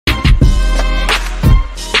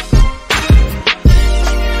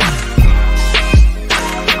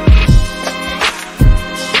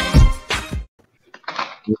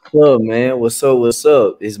What's up, man? What's up? What's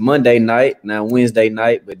up? It's Monday night, now Wednesday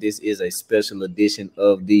night, but this is a special edition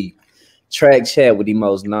of the Track Chat with the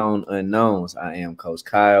most known unknowns. I am Coach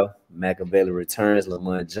Kyle. Machiavelli returns,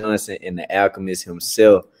 Lamont Johnson, and the Alchemist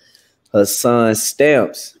himself, Hassan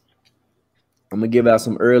Stamps. I'm gonna give out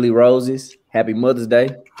some early roses. Happy Mother's Day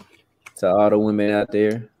to all the women out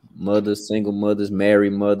there. Mothers, single mothers,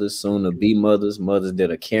 married mothers, soon to be mothers, mothers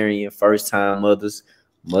that are carrying, first time mothers,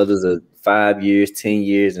 mothers of 5 years, 10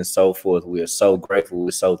 years, and so forth. We are so grateful.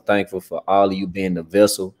 We're so thankful for all of you being the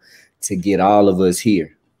vessel to get all of us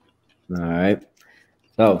here. All right.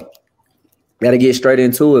 So, got to get straight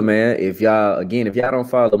into it, man. If y'all don't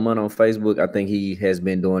follow Lamont on Facebook, I think he has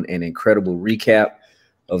been doing an incredible recap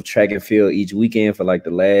of track and field each weekend for like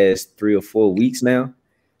the last 3 or 4 weeks now.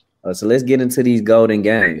 So let's get into these golden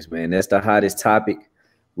games, man. That's the hottest topic.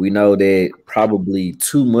 We know that probably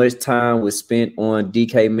too much time was spent on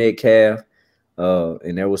DK Metcalf,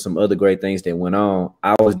 and there was some other great things that went on.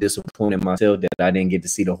 I was disappointed myself that I didn't get to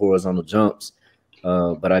see the horizontal jumps,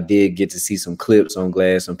 but I did get to see some clips. I'm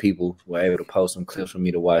glad some people were able to post some clips for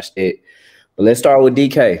me to watch that. But let's start with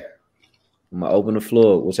DK. I'm gonna open the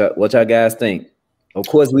floor. What y'all guys think? Of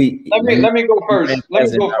course, let me go first. Let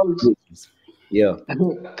me go first. Yeah,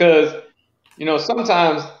 because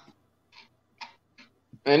sometimes,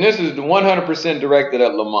 and this is 100% directed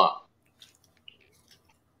at Lamont.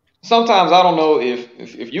 Sometimes I don't know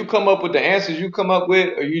if you come up with the answers you come up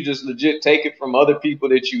with, or you just legit take it from other people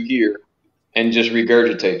that you hear and just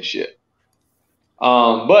regurgitate the shit.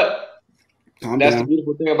 But that's the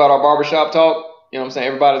beautiful thing about our barbershop talk. You know what I'm saying?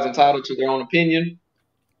 Everybody's entitled to their own opinion.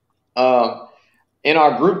 In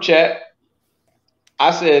our group chat,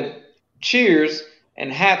 I said, cheers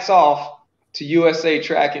and hats off to USA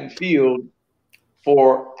Track and Field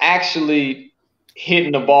for actually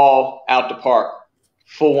hitting the ball out the park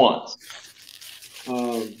for once.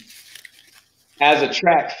 As a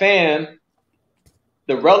track fan,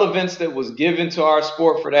 the relevance that was given to our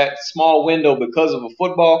sport for that small window because of a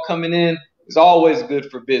football coming in is always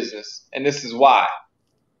good for business. And this is why.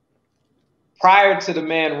 Prior to the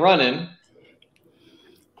man running,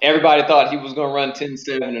 everybody thought he was going to run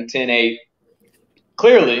 10.7 or 10.8.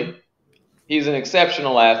 Clearly, he's an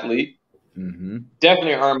exceptional athlete. Mm-hmm.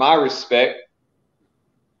 Definitely earned my respect.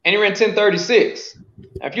 And he ran 10.36.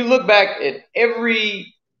 Now, if you look back at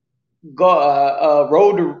every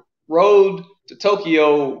road to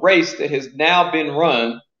Tokyo race that has now been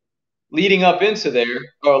run leading up into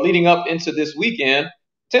this weekend,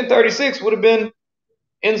 10.36 would have been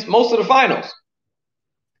in most of the finals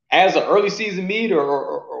as an early season meet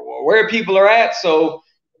or where people are at. So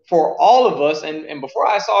for all of us, and before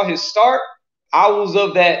I saw his start, I was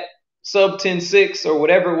of that sub 10.6 or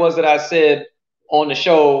whatever it was that I said on the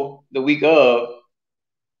show the week of.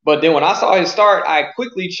 But then when I saw his start, I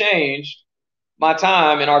quickly changed my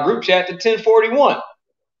time in our group chat to 10.41.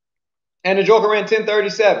 And the Joker ran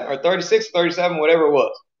 10.37 or 36, 37, whatever it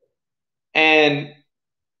was. And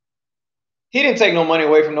he didn't take no money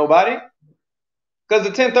away from nobody, because the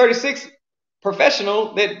 10.36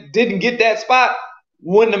 professional that didn't get that spot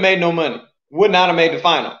wouldn't have made no money, would not have made the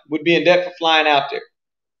final, would be in debt for flying out there,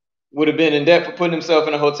 would have been in debt for putting himself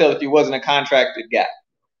in a hotel if he wasn't a contracted guy.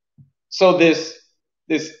 So this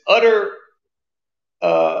utter,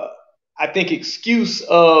 I think, excuse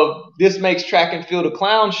of this makes track and field a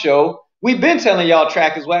clown show. We've been telling y'all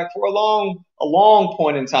track is whack for a long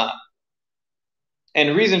point in time. And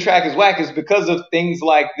the reason track is whack is because of things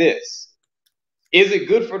like this. Is it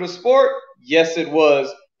good for the sport? Yes, it was,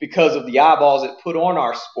 because of the eyeballs it put on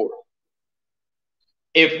our sport.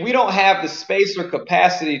 If we don't have the space or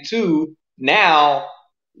capacity to now,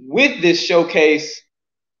 with this showcase,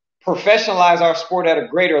 professionalize our sport at a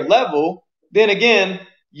greater level, then again,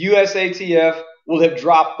 USATF will have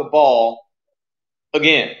dropped the ball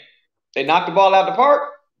again. They knocked the ball out the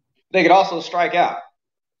park. They could also strike out.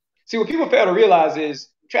 See, what people fail to realize is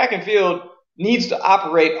track and field needs to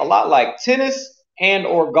operate a lot like tennis and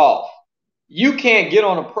or golf. You can't get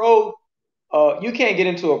on you can't get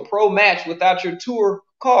into a pro match without your tour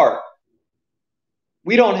card.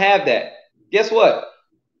 We don't have that. Guess what?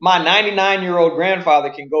 My 99-year-old grandfather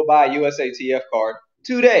can go buy a USATF card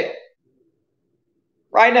today.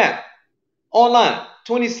 Right now. Online.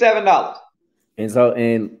 $27. And so,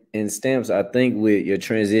 and Stamps, I think with your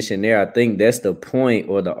transition there, I think that's the point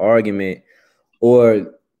or the argument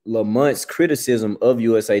or Lamont's criticism of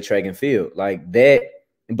USA Track and Field. Like that,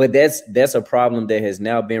 but that's a problem that has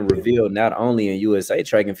now been revealed not only in USA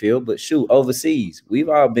Track and Field, but shoot, overseas. We've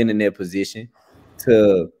all been in that position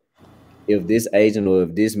to if this agent or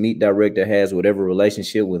if this meet director has whatever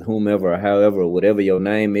relationship with whomever or however or whatever your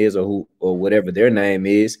name is or who or whatever their name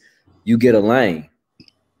is, you get a lane,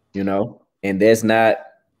 you know, and that's not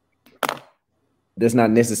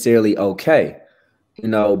necessarily okay, you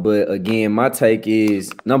know. But again, my take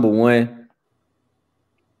is, number one,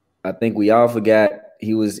 I think we all forgot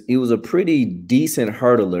he was a pretty decent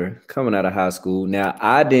hurdler coming out of high school. Now,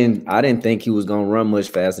 I didn't think he was gonna run much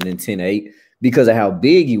faster than 10.8 because of how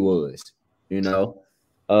big he was, you know.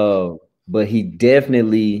 But he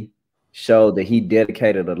definitely showed that he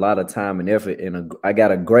dedicated a lot of time and effort, and I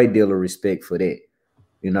got a great deal of respect for that,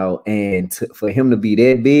 you know. And for him to be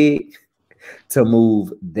that big, to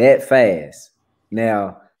move that fast.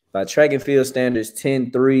 Now, by track and field standards,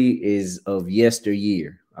 10.3 is of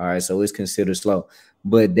yesteryear. All right, so it's considered slow.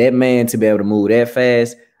 But that man to be able to move that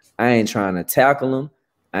fast, I ain't trying to tackle him.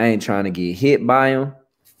 I ain't trying to get hit by him.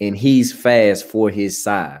 And he's fast for his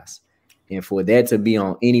size. And for that to be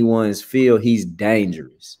on anyone's field, he's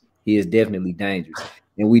dangerous. He is definitely dangerous.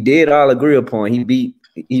 And we did all agree upon he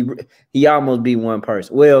almost beat one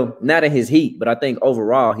person. Well, not in his heat, but I think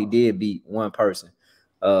overall he did beat one person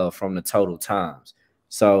from the total times.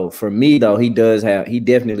 So for me, though, he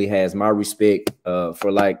definitely has my respect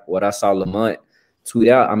for like what I saw Lamont tweet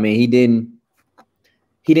out. I mean, he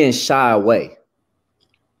didn't shy away.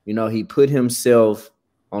 You know, he put himself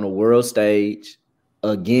on a world stage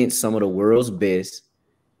against some of the world's best,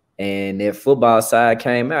 and that football side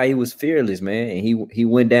came out. He was fearless, man, and he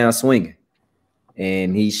went down swinging,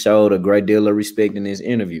 and he showed a great deal of respect in his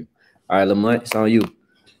interview. All right, Lamont, it's on you.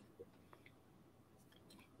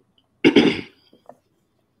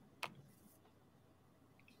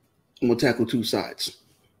 I'm going to tackle two sides.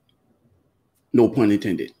 No pun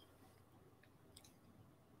intended.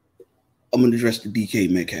 I'm going to address the DK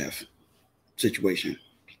Metcalf situation.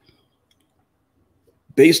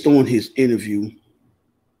 Based on his interview,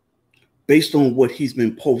 based on what he's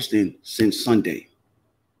been posting since Sunday,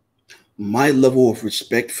 my level of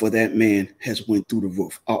respect for that man has went through the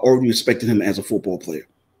roof. I already respected him as a football player,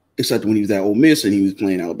 except when he was at Ole Miss and he was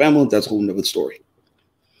playing Alabama. That's a whole nother story.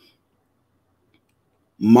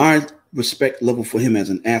 My respect level for him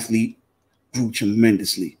as an athlete grew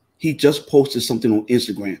tremendously. He just posted something on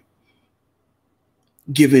Instagram,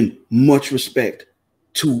 giving much respect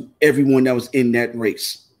to everyone that was in that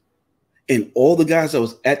race. And all the guys that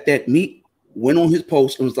was at that meet went on his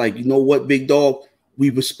post and was like, you know what, big dog,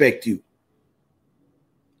 we respect you.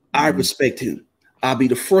 I respect him. I'll be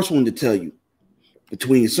the first one to tell you,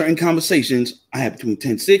 between certain conversations I had between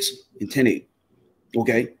 10.6 and 10.8,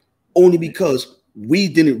 okay? Only because we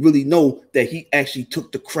didn't really know that he actually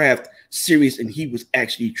took the craft serious and he was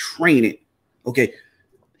actually training, okay?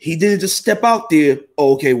 He didn't just step out there,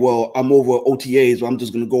 oh, okay, well, I'm over OTAs, so I'm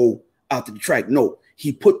just going to go out to the track. No,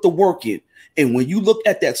 he put the work in. And when you look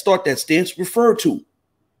at that start that Stance referred to,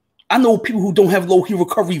 I know people who don't have low heel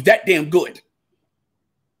recovery that damn good.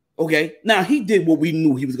 Okay, now he did what we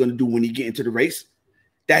knew he was going to do when he get into the race.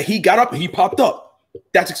 That he got up and he popped up.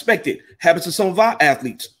 That's expected. Happens to some of our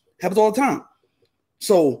athletes. Happens all the time.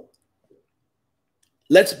 So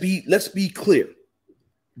let's be clear.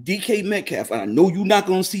 DK Metcalf, I know you're not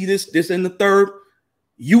going to see this in the third.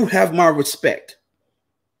 You have my respect.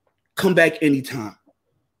 Come back anytime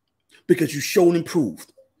because you showed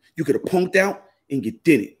improved. You could have punked out and you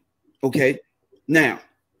didn't. Okay. Now,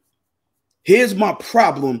 here's my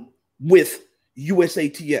problem with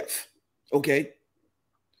USATF. Okay.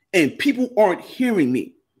 And people aren't hearing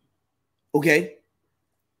me. Okay.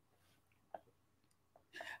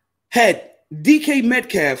 Had DK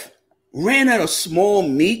Metcalf ran at a small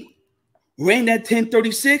meet, ran that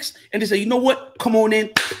 10.36, and they say, you know what? Come on in.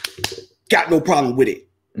 Got no problem with it.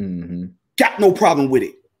 Mm-hmm. Got no problem with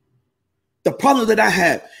it. The problem that I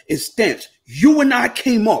have is Stance. You and I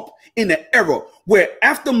came up in an era where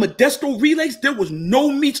after Modesto relays, there was no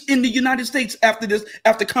meets in the United States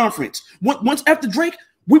after conference. Once after Drake,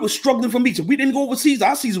 we were struggling for meets. If we didn't go overseas,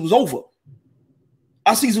 our season was over.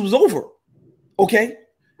 Our season was over. Okay?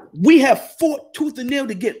 We have fought tooth and nail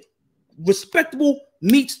to get respectable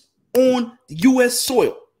meets on U.S.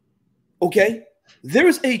 soil. Okay? There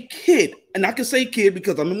is a kid, and I can say kid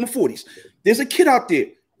because I'm in my 40s. There's a kid out there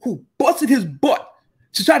who busted his butt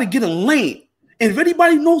to try to get a lane. And if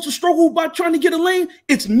anybody knows the struggle about trying to get a lane,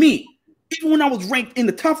 it's me. Even when I was ranked in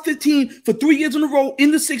the top 15 for 3 years in a row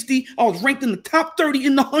in the 60, I was ranked in the top 30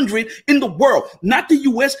 in the 100 in the world, not the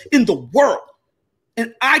U.S., in the world.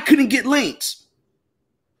 And I couldn't get lanes.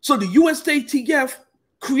 So the USATF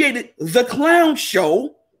created the clown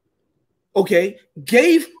show, okay,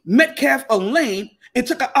 gave Metcalf a lane and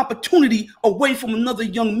took an opportunity away from another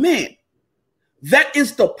young man. That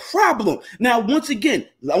is the problem. Now, once again,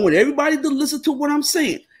 I want everybody to listen to what I'm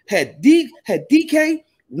saying. Had DK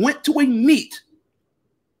went to a meet,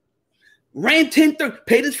 ran 10-30,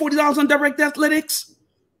 paid his $40 on Direct Athletics,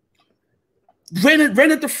 ran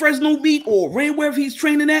at the Fresno meet or ran wherever he's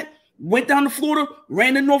training at, went down to Florida,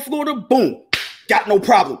 ran in North Florida, boom, got no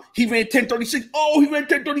problem. He ran 10:36. Oh, he ran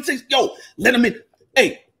 10:36. Yo, let him in.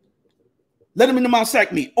 Hey, let him in the Mount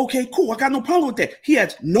Sac meet. Okay, cool. I got no problem with that. He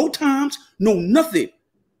has no times, no nothing.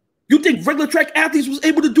 You think regular track athletes was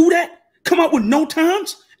able to do that? Come out with no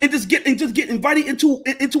times and just get invited into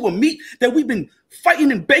a meet that we've been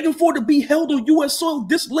fighting and begging for to be held on U.S. soil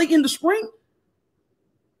this late in the spring?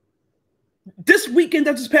 This weekend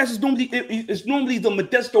that just passed is normally the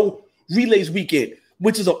Modesto Relays weekend,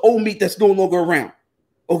 which is an old meet that's no longer around.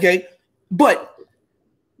 Okay, but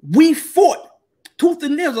we fought tooth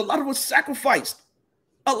and nails. A lot of us sacrificed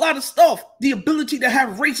a lot of stuff. The ability to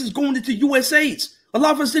have races going into USAs. A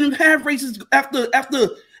lot of us didn't have races after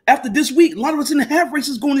this week. A lot of us didn't have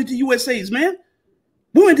races going into USAs, man.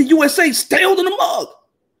 We went to USA, stale in the mug.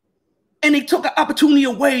 And they took an opportunity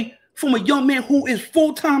away from a young man who is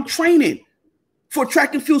full-time training for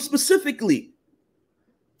track and field specifically.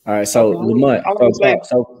 All right, so Lamont, Paul,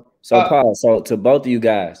 so to both of you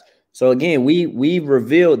guys. So again, we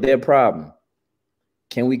revealed their problem.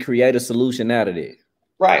 Can we create a solution out of it?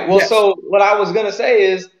 Right. Well, yes. So what I was gonna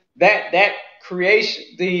say is that creation,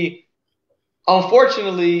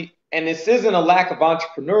 unfortunately, and this isn't a lack of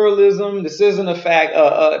entrepreneurialism. This isn't a fact.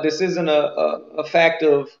 This isn't a fact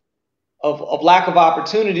of lack of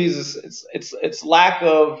opportunities. It's lack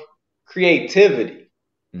of creativity.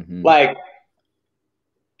 Mm-hmm. Like,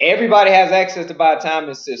 everybody has access to buy time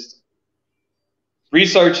and system.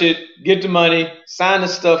 Research it, get the money, sign the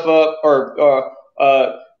stuff up, or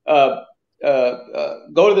go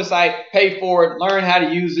to the site, pay for it, learn how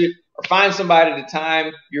to use it, or find somebody to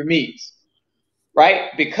time your meets.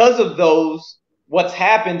 Right? Because of those, what's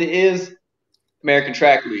happened is American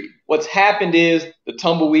Track League. What's happened is the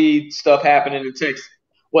tumbleweed stuff happening in Texas.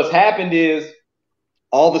 What's happened is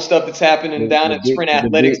all the stuff that's happening down at Sprint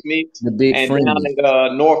Athletics meets and down in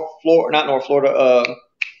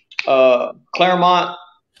Claremont.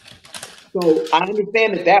 So I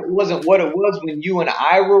understand that wasn't what it was when you and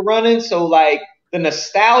I were running. So like the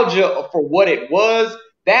nostalgia for what it was,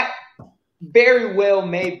 that very well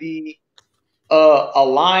may be a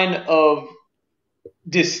line of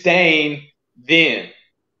disdain then,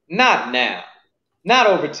 not now, not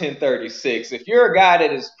over 10:36. If you're a guy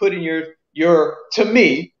that is putting to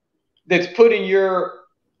me, that's putting you're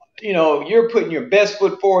putting your best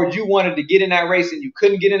foot forward. You wanted to get in that race and you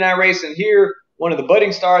couldn't get in that race. And here, one of the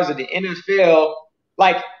budding stars of the NFL,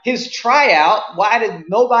 like his tryout, why did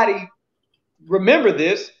nobody remember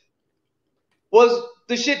this? Was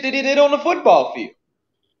the shit that he did on the football field.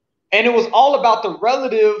 And it was all about the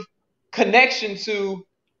relative connection to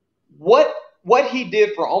what he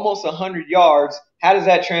did for almost 100 yards. How does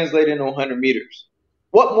that translate into 100 meters?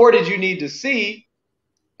 What more did you need to see?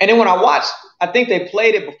 And then when I watched, I think they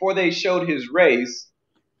played it before they showed his race.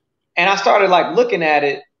 And I started like looking at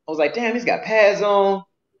it. I was like, damn, he's got pads on.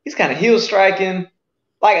 He's kind of heel striking.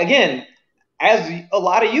 Like, again, as a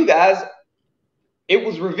lot of you guys, it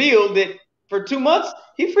was revealed that for 2 months,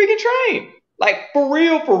 he freaking trained. Like, for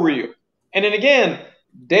real. And then again,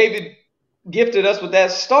 David gifted us with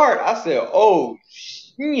that start. I said, oh,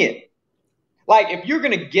 shit. Like, if you're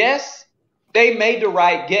going to guess, they made the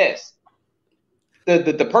right guess.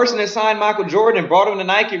 The person that signed Michael Jordan and brought him to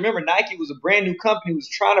Nike, remember, Nike was a brand new company, was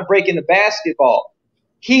trying to break into basketball.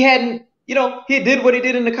 He hadn't, he did what he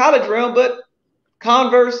did in the college realm, but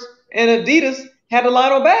Converse and Adidas had a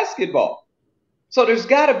line on basketball. So there's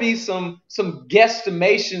got to be some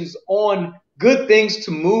guesstimations on good things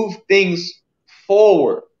to move things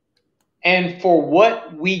forward. And for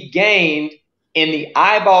what we gained in the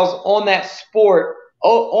eyeballs on that sport,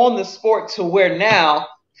 on the sport, to where now,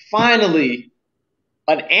 finally,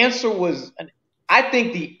 I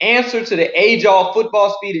think the answer to the age-all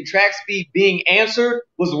football speed and track speed being answered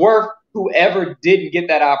was worth whoever didn't get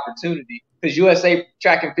that opportunity, because USA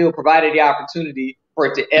Track and Field provided the opportunity for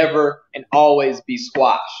it to ever and always be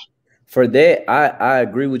squashed. For that, I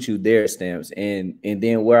agree with you there, Stamps. And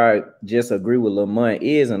then where I just agree with Lamont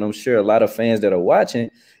is, and I'm sure a lot of fans that are watching,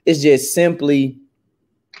 it's just simply,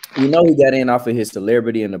 he got in off of his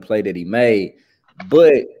celebrity and the play that he made,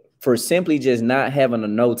 but for simply just not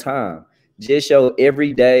having no time, just show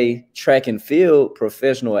everyday track and field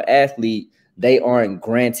professional athlete, they aren't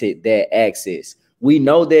granted that access. We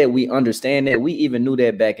know that, we understand that, we even knew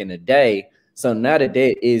that back in the day. So now that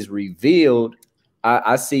is revealed,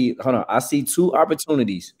 I see two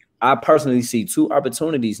opportunities I personally see two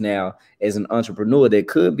opportunities now as an entrepreneur that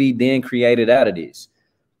could be then created out of this.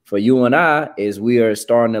 For you and I, as we are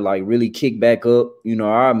starting to like really kick back up, you know,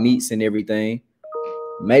 our meets and everything,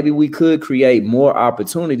 maybe we could create more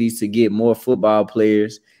opportunities to get more football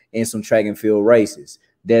players and some track and field races.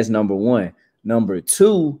 That's number one. Number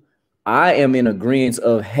two, I am in agreement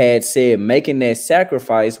of had said making that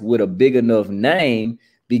sacrifice with a big enough name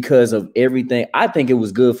because of everything. I think it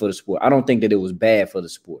was good for the sport. I don't think that it was bad for the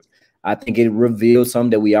sport. I think it revealed something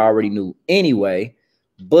that we already knew anyway.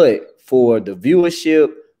 But for the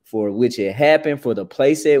viewership, for which it happened, for the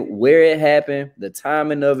place at where it happened, the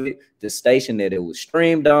timing of it, the station that it was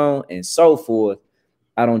streamed on, and so forth,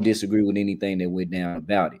 I don't disagree with anything that went down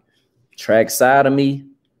about it. Track side of me,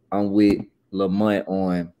 I'm with Lamont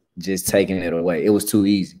on just taking it away. It was too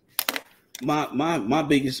easy. My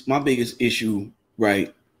biggest issue,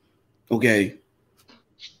 right? Okay,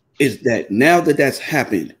 is that now that that's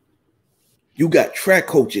happened, you got track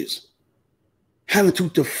coaches having to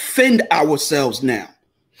defend ourselves now.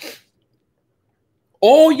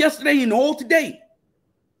 All yesterday and all today,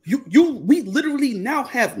 we literally now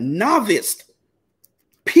have novice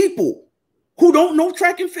people who don't know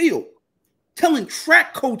track and field telling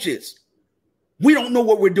track coaches we don't know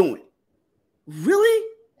what we're doing. Really?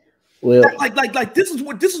 Well, like this is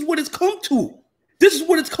what it's come to. This is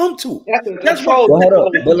what it's come to. That's what. Hold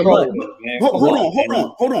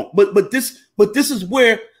on. But this is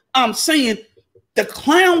where I'm saying the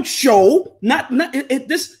clown show.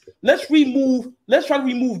 This. Let's try to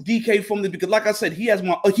remove DK from this because, like I said, he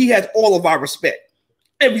has all of our respect,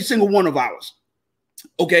 every single one of ours.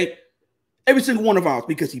 Okay, every single one of ours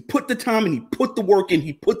because he put the time and he put the work in,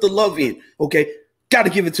 he put the love in. Okay, got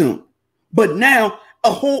to give it to him. But now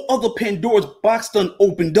a whole other Pandora's box done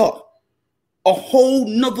opened up. A whole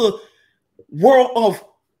nother world of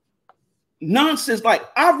nonsense. Like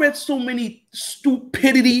I read so many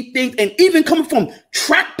stupidity things, and even coming from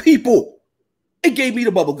track people, it gave me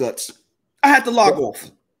the bubble guts. I had to log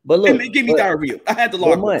off. But look, it gave me diarrhea. I had to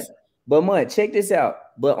log off. But check this out.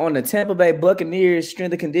 But on the Tampa Bay Buccaneers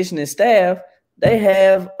strength and conditioning staff, they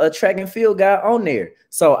have a track and field guy on there.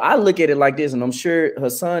 So I look at it like this, and I'm sure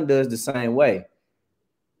Hassan does the same way.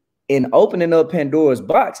 In opening up Pandora's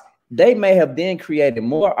box, they may have then created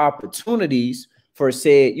more opportunities for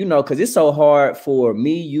said, you know, because it's so hard for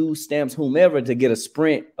me, you, Stamps, whomever to get a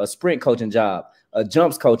sprint coaching job, a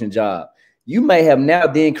jumps coaching job. You may have now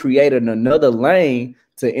then created another lane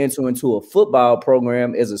to enter into a football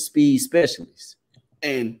program as a speed specialist.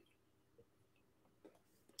 And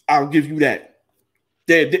I'll give you that.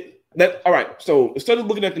 All right. So instead of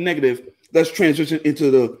looking at the negative, let's transition into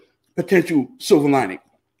the potential silver lining.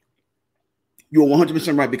 You're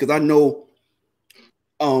 100% right because I know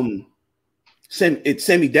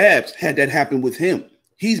Sammy Dabbs had that happen with him.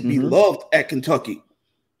 He's beloved at Kentucky.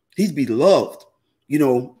 He's beloved, you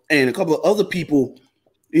know, and a couple of other people,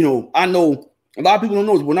 you know, I know a lot of people don't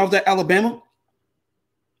know this. When I was at Alabama,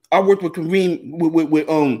 I worked with Kareem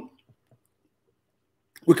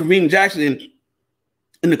with Kareem Jackson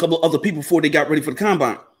and a couple of other people before they got ready for the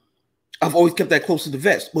combine. I've always kept that close to the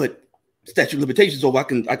vest, but statute of limitations over. I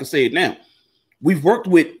can say it now. We've worked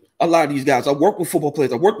with a lot of these guys. I worked with football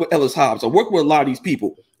players. I worked with Ellis Hobbs. I worked with a lot of these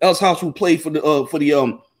people. Ellis Hobbs, who played for the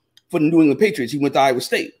New England Patriots. He went to Iowa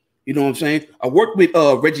State. You know what I'm saying? I worked with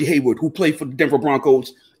Reggie Hayward, who played for the Denver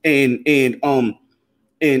Broncos and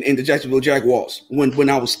the Jacksonville Jaguars when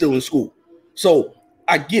I was still in school. So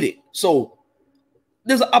I get it. So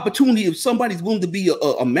there's an opportunity if somebody's willing to be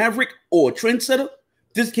a maverick or a trendsetter.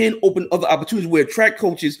 This can open other opportunities where track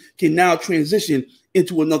coaches can now transition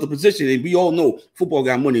into another position. And we all know football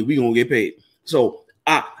got money. We gonna get paid. So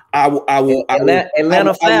I will give you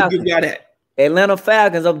that. Atlanta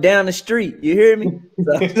Falcons up down the street. You hear me?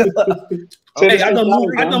 Hey, I done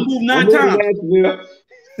moved 9 times.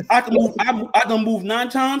 I done moved 9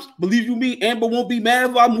 times. Believe you me, Amber won't be mad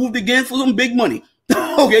if I moved again for some big money.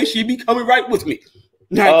 Okay, she be coming right with me.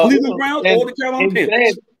 Now, Cleveland Browns or the Carolina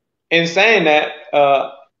Panthers. In saying that,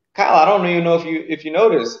 Kyle, I don't even know if you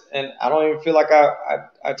noticed, and I don't even feel like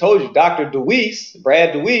I told you, Dr.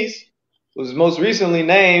 Brad DeWeese, was most recently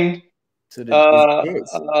named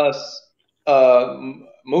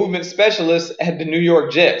movement specialist at the New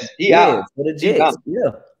York Jets. For the Jets.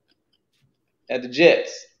 At the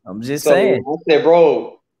Jets. I'm just saying. I said,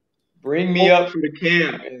 bro, bring me up for the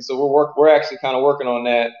camp, and so we're actually kind of working on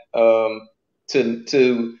that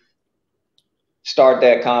to start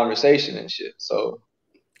that conversation and shit. So,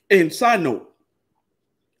 and side note,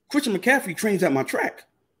 Christian McCaffrey trains at my track,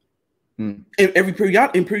 and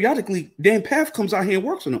periodically Dan Paff comes out here and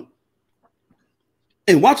works on him.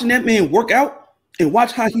 And watching that man work out and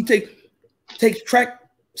watch how he takes track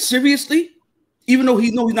seriously, even though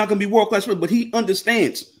he knows he's not going to be world class, but he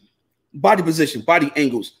understands body position, body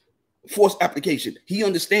angles, force application. He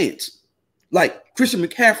understands. Like Christian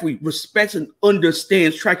McCaffrey respects and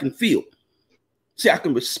understands track and field. See, I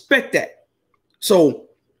can respect that. So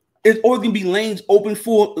it's always going to be lanes open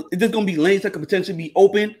for. There's going to be lanes that could potentially be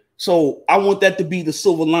open. So I want that to be the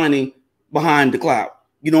silver lining behind the cloud.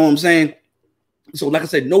 You know what I'm saying? So like I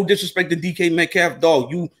said, no disrespect to DK Metcalf,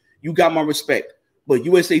 dog. You got my respect. But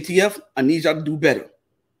USATF, I need y'all to do better.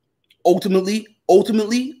 Ultimately,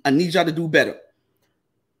 I need y'all to do better.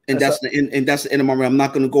 And that's the end of my rant. I'm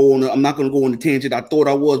not gonna go on the tangent I thought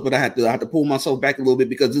I was, but I had to pull myself back a little bit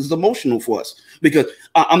because this is emotional for us. Because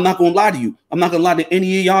I'm not gonna lie to you. I'm not gonna lie to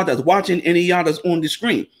any of y'all that's watching, any of y'all that's on the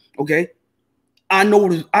screen. Okay. I know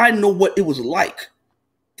what it was like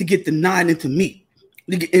to get denied into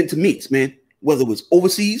meets, man. Whether it was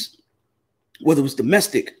overseas, whether it was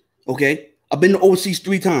domestic. Okay. I've been to overseas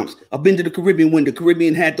 3 times. I've been to the Caribbean when the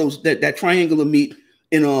Caribbean had that triangular meet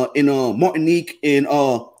in Martinique and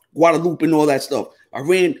Guadeloupe and all that stuff. I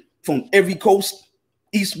ran from every coast,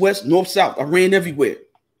 east, west, north, south. I ran everywhere.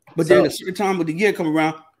 But then a certain time of the year come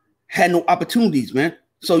around, had no opportunities, man.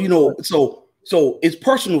 So so it's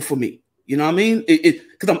personal for me. You know what I mean?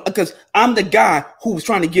 Because I'm the guy who was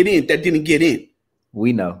trying to get in that didn't get in.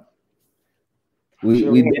 We know.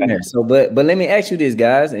 We've been there. So, but let me ask you this,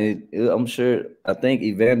 guys, and I think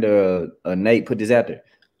Evander or Nate put this out there.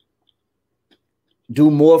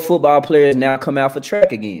 Do more football players now come out for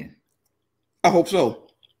track again? I hope so.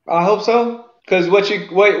 Because what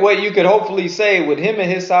you could hopefully say with him and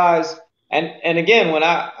his size, and again, when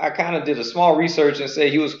I kind of did a small research and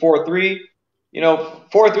say he was 4'3", 4'3",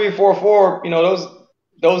 4'4",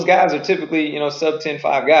 those guys are typically, sub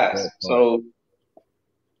 10'5" guys. So,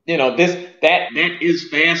 that is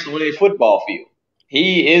fast on a football field.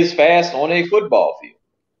 He is fast on a football field.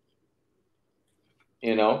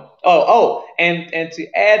 And to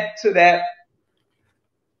add to that,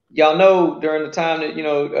 y'all know during the time that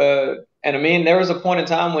and I mean there was a point in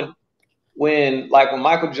time when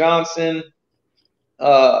Michael Johnson,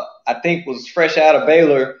 I think was fresh out of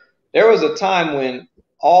Baylor. There was a time when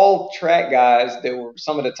all track guys that were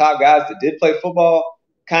some of the top guys that did play football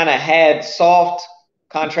kind of had soft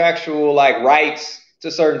contractual rights to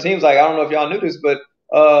certain teams. I don't know if y'all knew this, but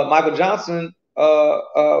Michael Johnson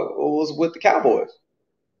was with the Cowboys.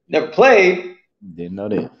 Never played. Didn't know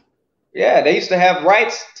that. Yeah, they used to have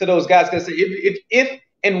rights to those guys because if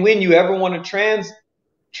and when you ever want to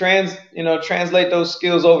translate those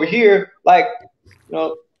skills over here, my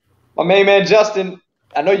main man Justin,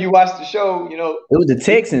 I know you watched the show. It was the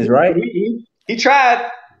Texans, right? He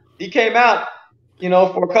tried. He came out,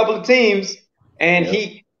 for a couple of teams, and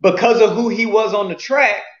he, because of who he was on the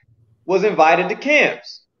track, was invited to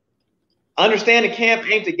camps. Understand the camp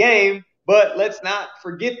ain't the game. But let's not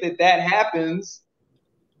forget that happens.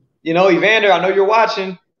 Evander, I know you're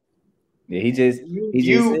watching. Yeah, he just I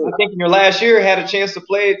think in your last year had a chance to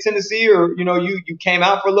play at Tennessee, or you came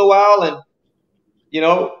out for a little while, and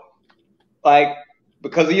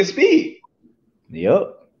because of your speed.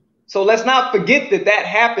 Yep. So let's not forget that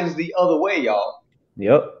happens the other way, y'all.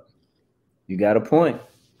 Yep. You got a point.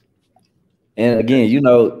 And again,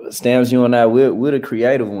 Stamps, you and I, we're the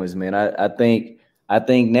creative ones, man. I think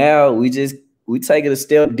now we take it a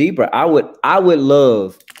step deeper. I would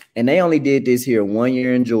love, and they only did this here 1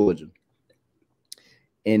 year in Georgia.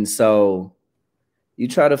 And so you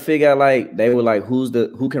try to figure out they were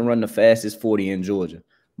who can run the fastest 40 in Georgia.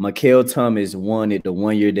 Mikael Thomas won it the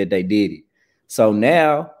 1 year that they did it. So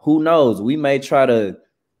now who knows? We may try to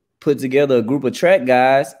put together a group of track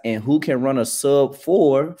guys and who can run a sub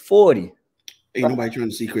 440. Ain't nobody trying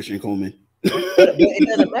to see Christian Coleman. It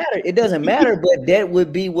doesn't matter. It doesn't matter, but that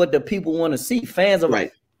would be what the people want to see. Fans are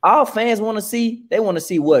right. All fans want to see. They want to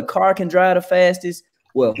see what car can drive the fastest,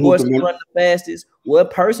 what horse can run the fastest,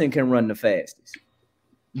 what person can run the fastest.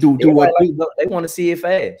 They want to see it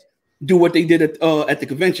fast. Do what they did at the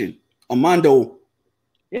convention. Armando.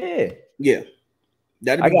 Yeah.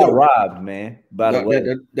 That'd be I got dope. robbed, man. By the way,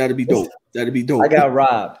 that'd be dope. That'd be dope. I got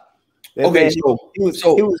robbed. Okay, man, he was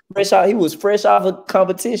fresh out. He was fresh off a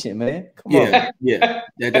competition, man. Come on. Yeah,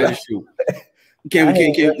 that is true.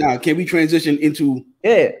 Can we transition into?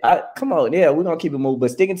 Come on. Yeah, we're gonna keep it moving,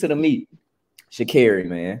 but sticking to the meat, Sha'Carri,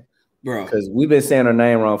 man, bro, because we've been saying her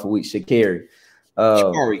name wrong for weeks. Sha'Carri.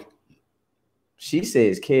 Sha'Carri. She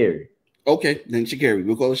says Carrie. Okay, then Sha'Carri.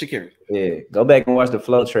 We'll call her Sha'Carri. Yeah, go back and watch the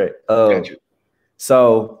flow track. Gotcha.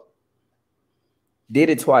 So did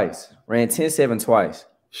it twice. Ran 10-7 twice.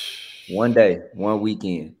 One day, one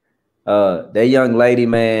weekend. That young lady,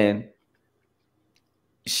 man,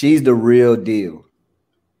 She's the real deal.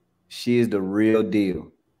 She is the real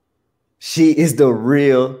deal. She is the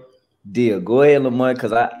real deal. Go ahead, Lamont,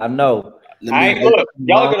 because I know. I ain't look.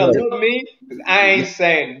 Y'all gonna look me because I ain't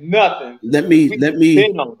saying nothing. Let me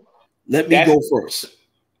Go first.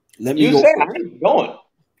 Let me you go say first. I ain't going.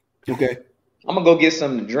 Okay. I'm gonna go get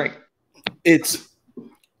something to drink. It's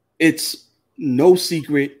no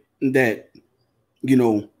secret that, you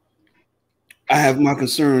know, I have my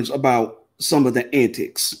concerns about some of the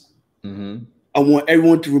antics. Mm-hmm. I want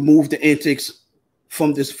everyone to remove the antics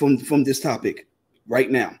from this topic right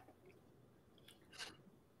now.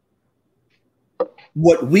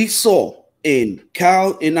 What we saw in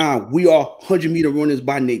Kyle and I, we are 100-meter runners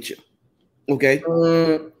by nature. Okay.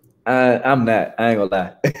 I'm not. I ain't gonna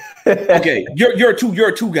lie. Okay, you're a two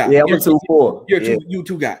guy. Yeah, I'm a 2-4. You're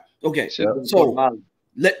two guy. Okay, so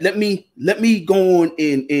let me go on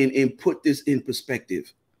and put this in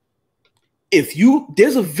perspective.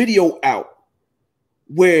 There's a video out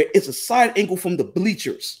where it's a side angle from the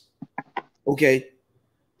bleachers. Okay,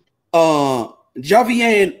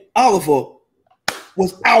 Javianne Oliver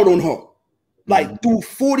was out on her, like through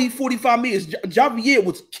 45 meters. Javier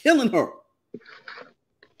was killing her.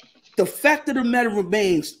 The fact of the matter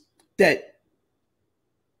remains that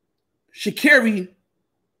Sha'Carri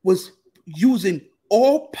was using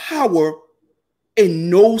all power and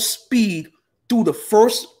no speed through the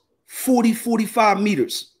first 45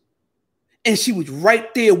 meters. And she was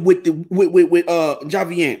right there with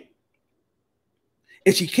Javianne.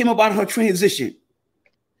 And she came up out of her transition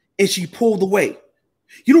and she pulled away.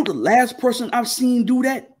 You know the last person I've seen do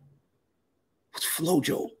that was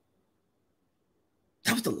Flojo.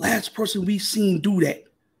 That was the last person we've seen do that.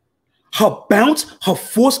 Her bounce, her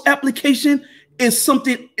force application is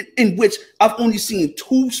something in which I've only seen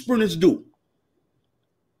 2 sprinters do.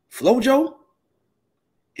 Flojo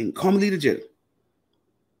and Carmelita Jeter.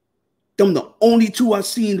 Them the only 2 I've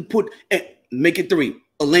seen to put and make it 3.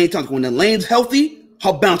 Elaine Thompson. When Elaine's healthy,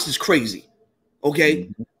 her bounce is crazy. Okay?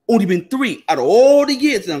 Mm-hmm. Only been 3 out of all the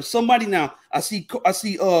years. Now somebody I see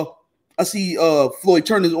Floyd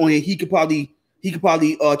Turner's on here. He could probably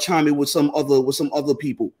chime in with some other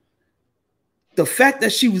people. The fact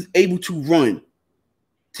that she was able to run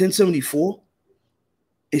 1074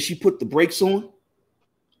 and she put the brakes on,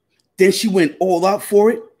 then she went all out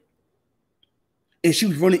for it, and she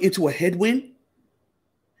was running into a headwind,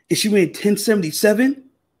 and she ran 1077.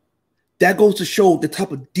 That goes to show the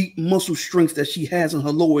type of deep muscle strength that she has in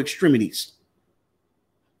her lower extremities.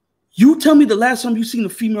 You tell me the last time you seen a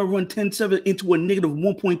female run 10.7 into a negative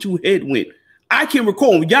 1.2 headwind. I can't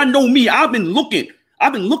recall. Y'all know me. I've been looking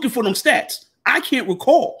for them stats. I can't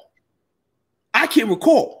recall.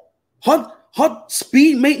 Her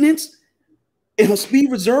speed maintenance and her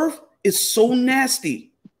speed reserve is so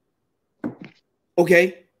nasty.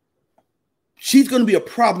 Okay. She's going to be a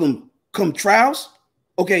problem come trials.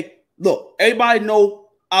 Okay. Look, everybody know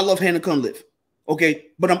I love Hannah Cunliffe. Okay.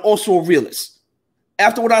 But I'm also a realist.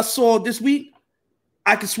 After what I saw this week,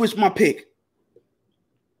 I can switch my pick.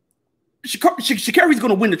 Sha'Carri's going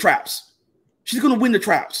to win the trials. She's going to win the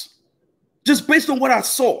trials. Just based on what I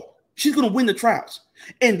saw, she's going to win the trials.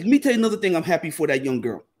 And let me tell you another thing I'm happy for that young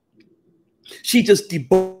girl. She just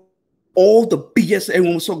debunked all the BS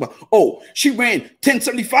everyone was talking about. Oh, she ran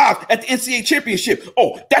 1075 at the NCAA championship.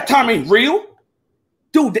 Oh, that time ain't real.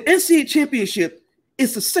 Dude, the NCAA championship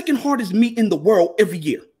is the second hardest meet in the world every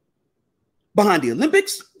year. Behind the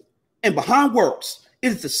Olympics and behind Worlds. It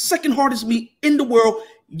is the second hardest meet in the world.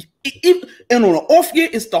 And on an off year,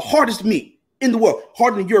 it's the hardest meet in the world.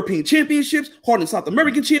 Harder than European championships, harder than South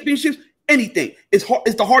American championships, anything. It's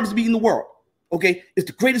the hardest meet in the world. Okay? It's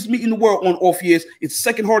the greatest meet in the world on off years. It's the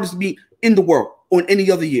second hardest meet in the world on any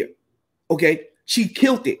other year. Okay? She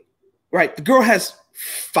killed it. Right? The girl has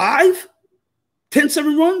 5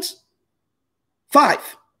 10-7 runs.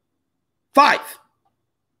 5.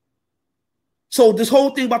 So this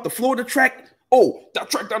whole thing about the Florida track, oh, that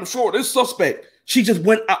track down to Florida is suspect. She just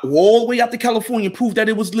went out, all the way out to California and proved that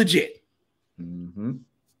it was legit. Mm-hmm.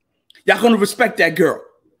 Y'all going to respect that girl.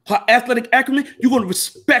 Her athletic acumen, you're going to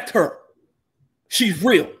respect her. She's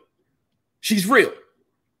real.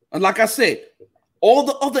 And like I said,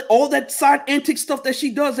 all that side antic stuff that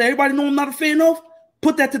she does that everybody know I'm not a fan of,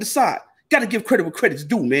 put that to the side. Got to give credit where credit's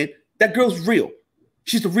due, man. That girl's real.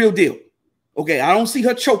 She's the real deal. Okay, I don't see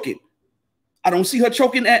her choking.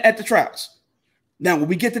 at the trials. Now, when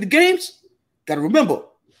we get to the games, got to remember,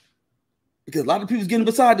 because a lot of people's getting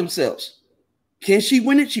beside themselves. Can she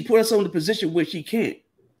win it? She put herself in a position where she can.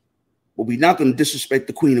 But we're not going to disrespect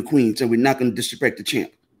the Queen of Queens, and we're not going to disrespect the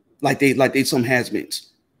champ like they some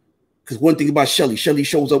has-beens. Because one thing about Shelly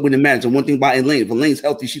shows up when it matters. And one thing about Elaine, if Elaine's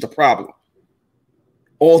healthy, she's a problem.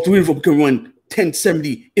 All three of them can run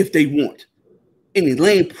 1070 if they want. And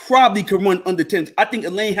Elaine probably can run under 10. I think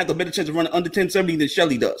Elaine has a better chance of running under 1070 than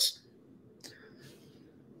Shelly does.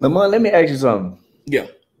 Lamont, let me ask you something. Yeah.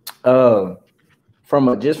 From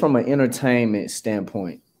an entertainment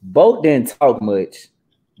standpoint, Bolt didn't talk much,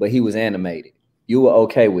 but he was animated. You were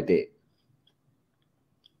okay with that?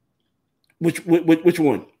 Which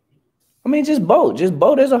one? I mean, just Bolt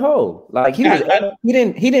as a whole. Like he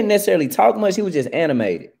didn't necessarily talk much. He was just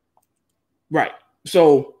animated. Right.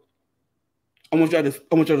 So I want y'all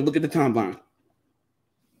to look at the timeline.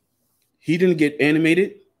 He didn't get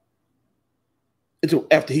animated until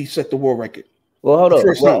after he set the world record. Well, hold up.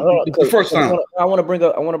 The first time. I want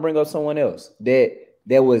to bring up someone else that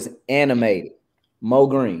was animated. Mo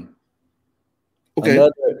Green.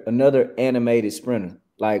 Okay. Another animated sprinter.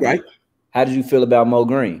 Like, right. How did you feel about Mo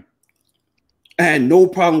Green? I had no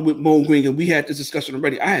problem with Mo Green, and we had this discussion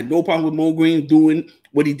already. I had no problem with Mo Green doing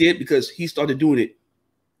what he did because he started doing it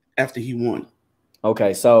after he won.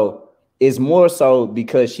 Okay, so it's more so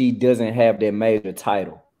because she doesn't have that major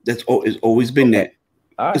title. It's always been that.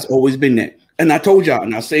 Right. It's always been that. And I told y'all,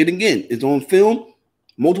 and I'll say it again, it's on film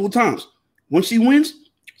multiple times. When she wins,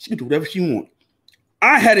 she can do whatever she wants.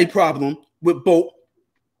 I had a problem with Bolt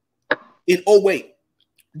in 08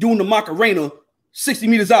 doing the Macarena 60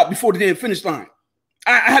 meters out before the damn finish line.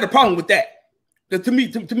 I had a problem with that. To me,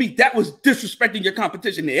 that was disrespecting your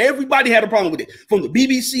competition. Everybody had a problem with it, from the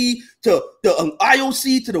BBC to the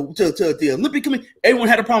IOC to the Olympic Committee. Everyone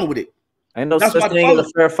had a problem with it. Ain't no such thing as a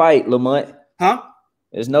fair fight, Lamont. Huh?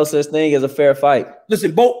 There's no such thing as a fair fight.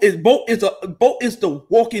 Listen, Bolt is the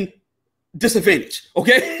walking disadvantage.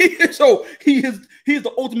 Okay, so he is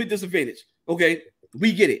the ultimate disadvantage. Okay,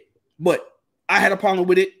 we get it, but I had a problem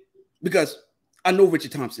with it because I know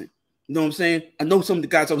Richard Thompson. You know what I'm saying? I know some of the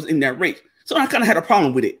guys that was in that race, so I kind of had a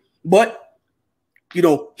problem with it. But you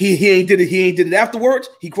know, he ain't did it. He ain't did it afterwards.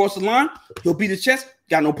 He crossed the line. He'll beat his chest.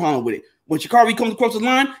 Got no problem with it. When Sha'Carri comes across the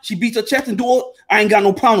line, she beats her chest and do it. I ain't got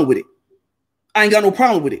no problem with it. I ain't got no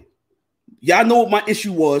problem with it. Y'all know what my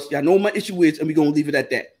issue was. Y'all know what my issue is, and we're gonna leave it at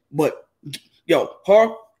that. But yo,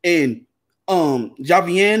 her and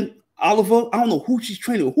Javianne Oliver, I don't know who she's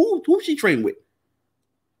training with. Who she trained with?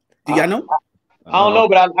 Do y'all know? I don't know,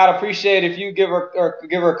 but I'd appreciate if you give her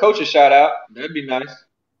a coach a shout out. That'd be nice.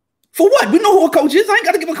 For what? We know who a coach is. I ain't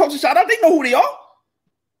got to give a coach a shout out. They know who they are.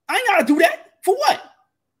 I ain't got to do that. For what?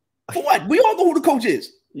 For what? We all know who the coach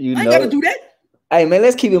is. I ain't got to do that. Hey man,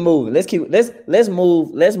 let's keep it moving. Let's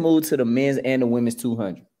move to the men's and the women's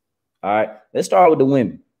 200. All right, let's start with the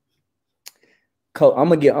women. I'm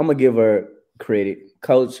gonna give her credit.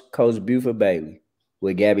 Coach Buford Bailey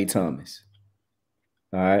with Gabby Thomas.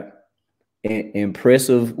 All right,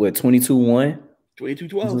 impressive with 22-1,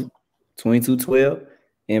 22-12, 22-12.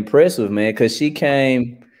 Impressive, man, because she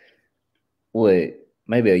came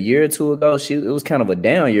maybe a year or two ago. It was kind of a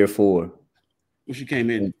down year for her when she came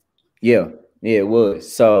in. Yeah, it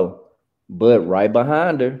was. So, but right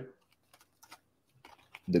behind her,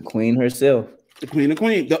 the queen herself. The queen of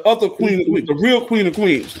queens. The other queen of queens. The real queen of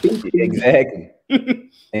queens. Exactly.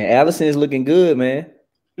 And Allison is looking good, man.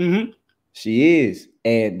 Mm-hmm. She is.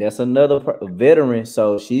 And that's another veteran.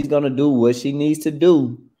 So she's going to do what she needs to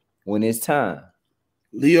do when it's time.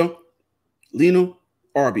 Lena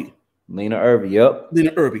Irby. Yep.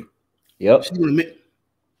 Lena Irby. Yep. She's going to make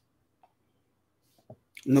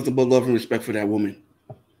nothing but love and respect for that woman.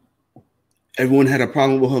 Everyone had a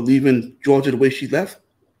problem with her leaving Georgia the way she left.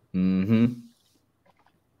 Mm-hmm.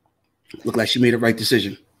 Looked like she made the right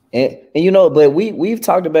decision. And you know, but we've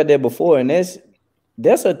talked about that before, and that's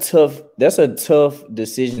a tough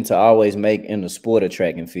decision to always make in the sport of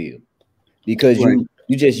track and field. Because right.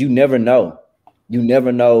 you never know. You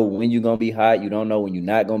never know when you're gonna be hot. You don't know when you're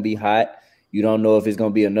not gonna be hot. You don't know if it's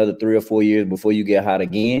gonna be another 3 or 4 years before you get hot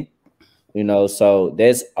again. You know, so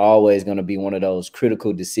that's always going to be one of those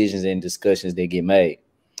critical decisions and discussions that get made.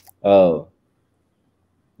 Noah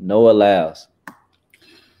Lyles.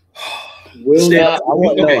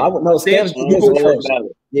 Stamps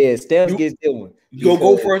gets that one.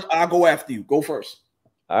 Go first. I'll go after you. Go first.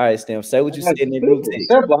 All right, Stamps. Say what you said in the group text.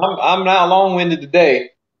 Simple. I'm not long-winded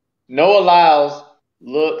today. Noah Lyles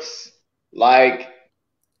looks like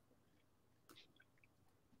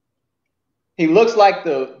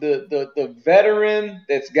the veteran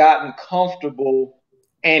that's gotten comfortable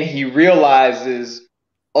and he realizes,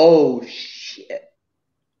 oh shit,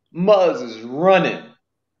 Muzz is running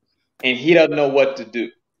and he doesn't know what to do.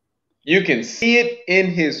 You can see it in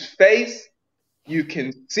his face. You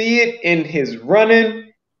can see it in his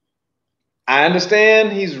running. I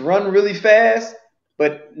understand he's run really fast,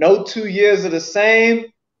 but no 2 years are the same,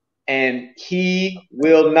 and he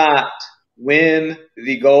will not win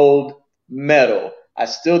the gold medal. I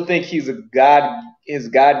still think his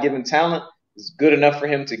God-given talent is good enough for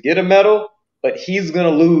him to get a medal, but he's going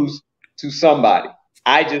to lose to somebody.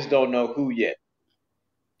 I just don't know who yet.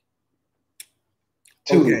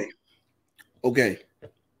 Okay.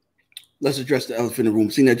 Let's address the elephant in the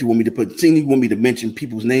room. Seeing you want me to mention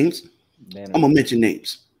people's names, I'm gonna mention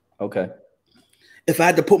names. Okay. If I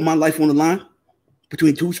had to put my life on the line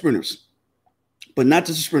between two sprinters, but not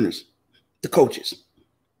just the sprinters, the coaches.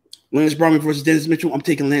 Lance Brahman versus Dennis Mitchell. I'm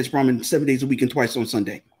taking Lance Brahman 7 days a week and twice on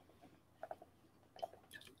Sunday.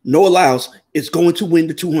 Noah Lyles is going to win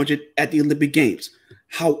the 200 at the Olympic Games.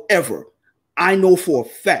 However, I know for a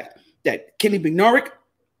fact that Kenny Bednarek,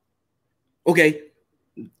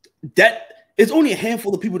 that is only a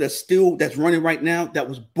handful of people that's running right now that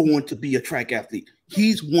was born to be a track athlete.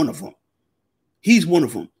 He's one of them.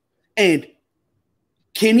 And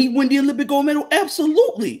can he win the Olympic gold medal?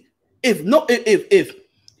 Absolutely. If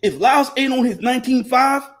Lyles ain't on his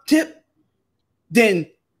 19.5 tip, then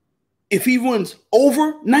if he runs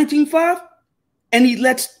over 19.5 and he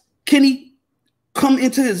lets Kenny come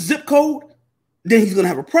into his zip code, then he's gonna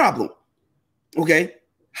have a problem. Okay.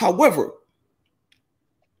 However,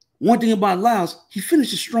 one thing about Lyles, he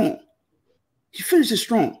finishes strong.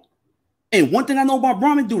 And one thing I know about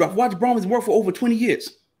Brahman, dude, I've watched Brahman's work for over 20 years.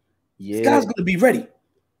 Yeah. This guy's gonna be ready.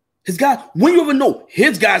 When you ever know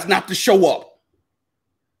his guy's not to show up.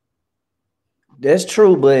 That's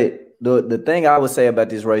true, but the thing I would say about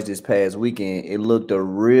this race this past weekend, it looked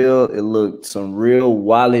some real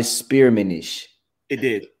Wallace Spearman-ish. It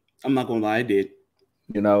did. I'm not gonna lie, it did.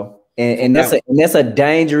 You know, and that's a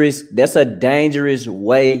dangerous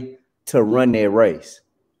way to run that race.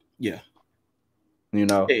 Yeah. You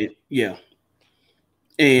know. Yeah.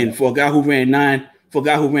 And for a guy who ran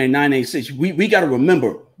 9.86, we got to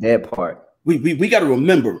remember that part. We got to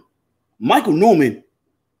remember Michael Norman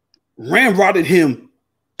ramrodded him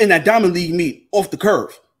in that Diamond League meet off the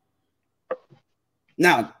curve.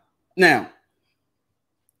 Now,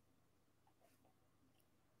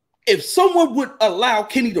 if someone would allow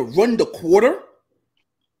Kenny to run the quarter,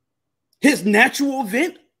 his natural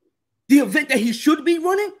event, the event that he should be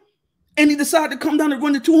running, and he decided to come down and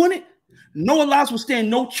run the 200, Noah Lyles would stand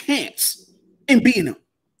no chance in beating him.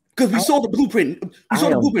 Because we saw the blueprint.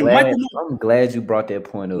 I'm glad you brought that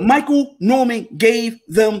point up. Michael Norman gave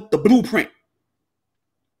them the blueprint.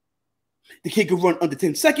 The kid could run under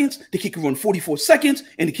 10 seconds, the kid could run 44 seconds,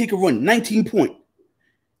 and the kid could run 19 point.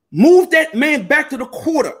 Move that man back to the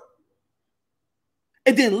quarter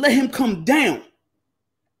and then let him come down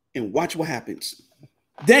and watch what happens.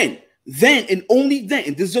 Then, and only then,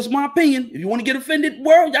 and this is just my opinion. If you want to get offended,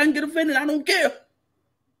 world, y'all can get offended. I don't care.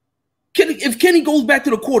 If Kenny goes back to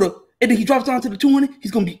the quarter and then he drops down to the 200,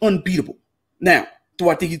 he's going to be unbeatable. Now, do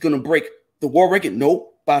I think he's going to break the world record?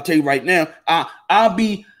 No, but I'll tell you right now, I'll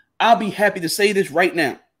be happy to say this right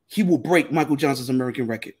now. He will break Michael Johnson's American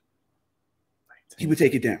record. He would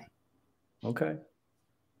take it down. Okay.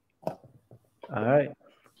 All right.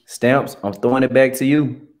 Stamps, I'm throwing it back to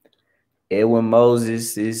you. Edwin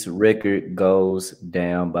Moses' record goes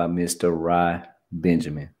down by Mr. Rai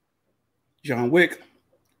Benjamin. John Wick.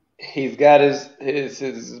 He's got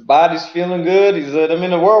his body's feeling good.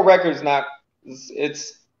 The world record's not.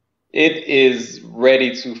 It is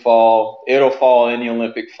ready to fall. It'll fall in the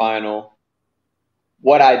Olympic final.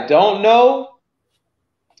 What I don't know,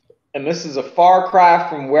 and this is a far cry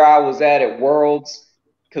from where I was at Worlds,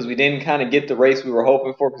 because we didn't kind of get the race we were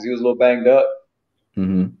hoping for because he was a little banged up.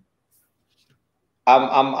 Mm-hmm.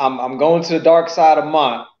 I'm going to the dark side of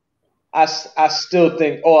mine. I still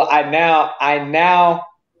think. Oh, I now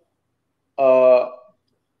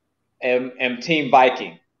am Team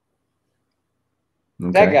Viking.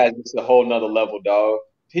 Okay. That guy's just a whole nother level, dog.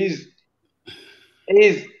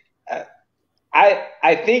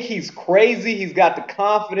 I think he's crazy. He's got the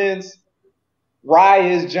confidence.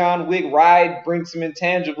 Rai is John Wick. Rai brings some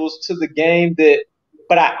intangibles to the game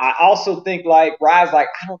but I also think like Rai's like,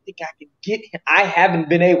 I don't think I can get him. I haven't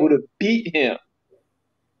been able to beat him.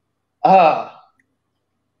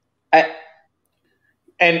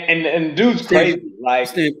 And dude's crazy. Like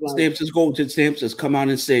Stamps has come out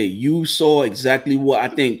and say, you saw exactly what I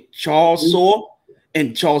think Charles saw,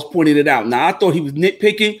 and Charles pointed it out. Now I thought he was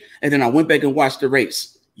nitpicking, and then I went back and watched the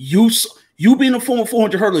race. You being a former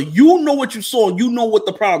 400 hurdler, you know what you saw. You know what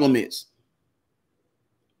the problem is.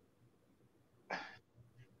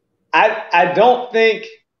 I don't think,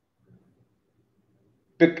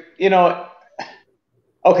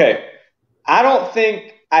 okay. I don't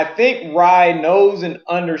think I think Rye knows and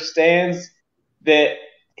understands that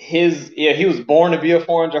he was born to be a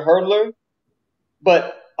 400 hurdler,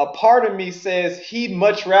 but a part of me says he'd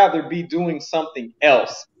much rather be doing something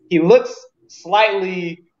else. He looks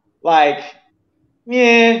slightly like,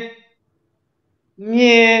 yeah.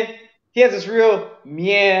 He has this real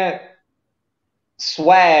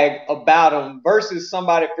swag about him versus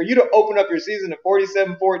somebody, for you to open up your season at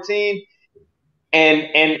 47-14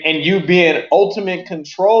 and you be in ultimate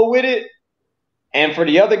control with it, and for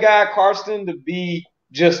the other guy, Karsten, to be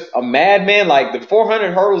just a madman. Like, the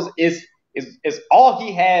 400 hurdles is all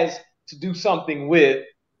he has to do something with.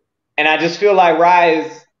 And I just feel like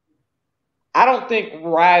I don't think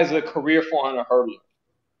Rye is a career 400 hurdler.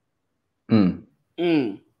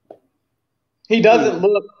 He doesn't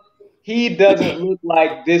look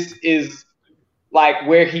like this is like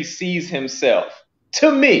where he sees himself,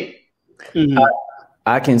 to me.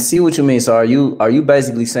 I can see what you mean. So are you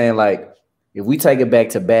basically saying, like, if we take it back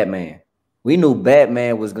to Batman, we knew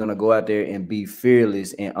Batman was gonna go out there and be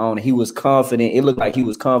fearless and own. He was confident. It looked like he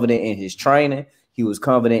was confident in his training. He was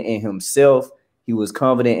confident in himself. He was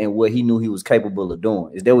confident in what he knew he was capable of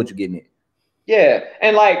doing. Is that what you're getting at? Yeah,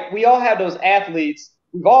 and like, we all have those athletes.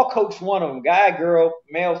 We've all coached one of them, guy, girl,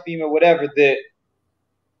 male, female, whatever, that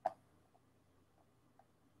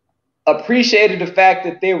appreciated the fact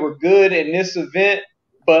that they were good in this event,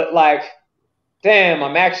 but like, damn,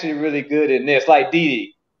 I'm actually really good in this. Like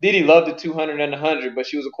Didi. Didi loved the 200 and the 100, but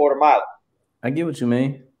she was a quarter mile. I get what you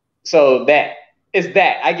mean. So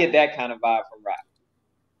I get that kind of vibe from Rye.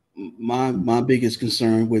 My biggest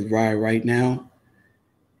concern with Rye right now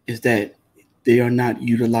is that they are not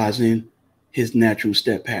utilizing his natural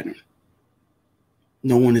step pattern.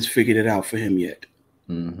 No one has figured it out for him yet.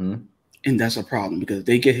 And that's a problem, because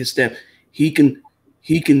they get his step. He can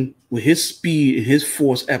with his speed and his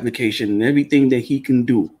force application and everything that he can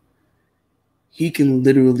do, he can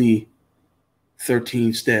literally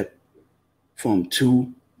 13 step from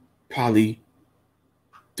 2 probably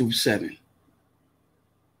through 7.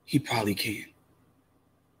 He probably can.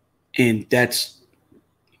 And that's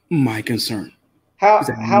my concern. How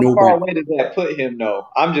far away does that put him, though?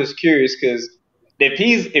 I'm just curious, because if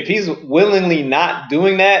he's willingly not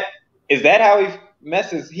doing that, is that how he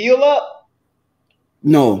messes heel up?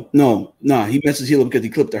 No. He messes heel up because he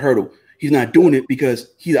clipped the hurdle. He's not doing it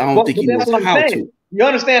because I don't think he knows how to. You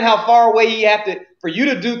understand how far away he have to, for you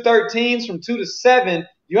to do 13s from 2 to 7.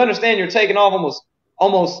 You understand you're taking off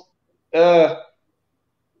almost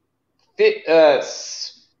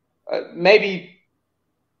maybe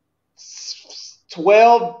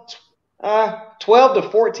 12 to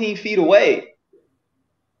 14 feet away.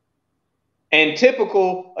 And a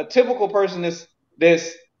typical person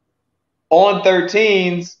this on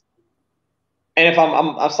 13s, and if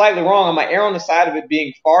I'm slightly wrong, I might err on the side of it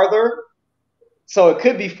being farther. So it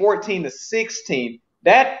could be 14 to 16.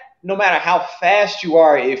 That, no matter how fast you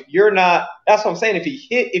are, if you're not, that's what I'm saying. If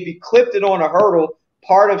he clipped it on a hurdle,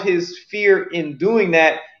 part of his fear in doing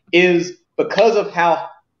that is because of how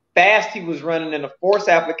fast he was running in the force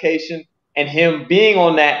application, and him being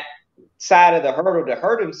on that side of the hurdle to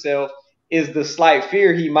hurt himself is the slight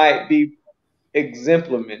fear he might be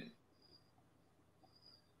exemplimenting.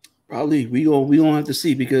 Probably we gonna have to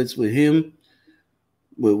see, because with him,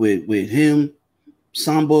 with him,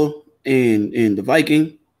 Samba and the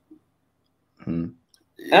Viking. I ain't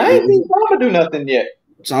seen Samba do nothing yet.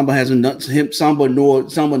 Samba hasn't. Samba nor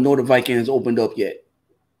the Viking has opened up yet.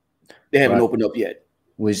 They haven't opened up yet.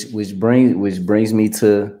 Which brings me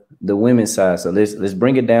to the women's side. So let's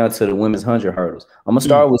bring it down to the women's 100 hurdles. I'm gonna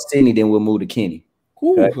start with Sydney, then we'll move to Kenny.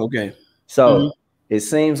 Okay. So it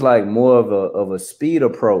seems like more of a speed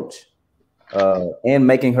approach, and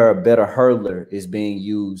making her a better hurdler is being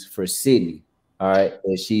used for Sydney. All right,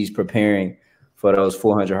 as she's preparing for those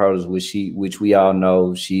 400 hurdles, which we all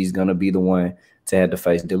know she's gonna be the one to have to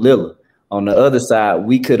face Delilah. On the other side,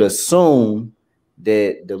 we could assume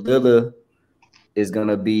that Delilah is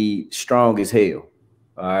gonna be strong as hell.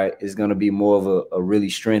 All right, it's gonna be more of a really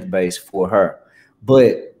strength base for her.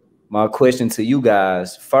 But my question to you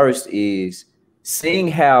guys first is, seeing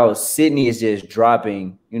how Sydney is just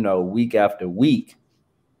dropping, week after week,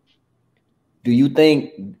 do you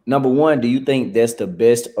think, number one, do you think that's the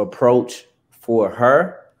best approach for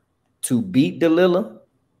her to beat Delilah?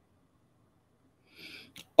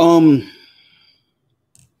 I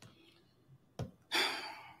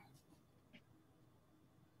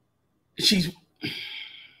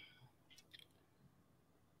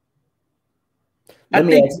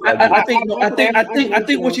think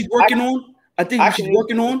what she's working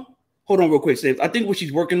on. Hold on, real quick, Steve. I think what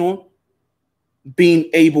she's working on, being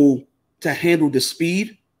able to handle the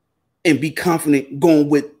speed and be confident going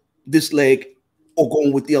with this leg or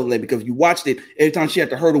going with the other leg. Because if you watched it, every time she had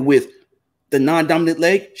to hurdle with the non-dominant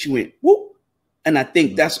leg, she went whoop. And I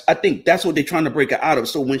think that's what they're trying to break her out of.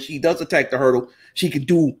 So when she does attack the hurdle, she can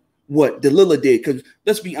do what Delilah did. Because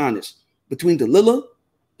let's be honest, between Delilah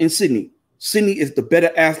and Sydney is the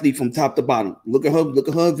better athlete from top to bottom. Look at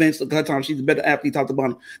her events, look at her time. She's the better athlete top to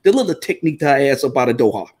bottom. Delilah techniqued her ass up out of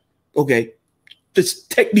Doha. Okay. Just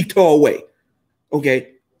techniqued her away.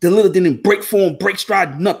 Okay. Delilah didn't break form, break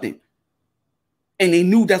stride, nothing. And they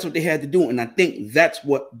knew that's what they had to do. And I think that's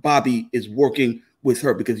what Bobby is working with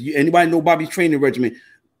her, because anybody know Bobby's training regimen,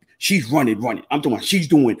 she's running. I'm talking about she's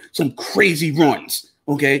doing some crazy runs.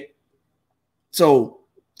 Okay. So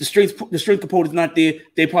the strength component is not there.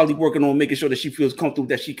 They're probably working on making sure that she feels comfortable,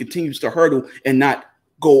 that she continues to hurdle and not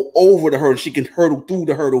go over the hurdle. She can hurdle through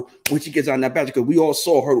the hurdle when she gets on that batch. Because we all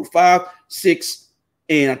saw hurdle 5, 6,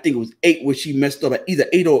 and I think it was 8 where she messed up at, either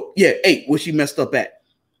 8 where she messed up at.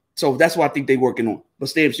 So that's what I think they're working on. But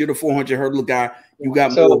Stamps, you're the 400 hurdle guy. You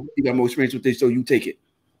got more experience with this, so you take it.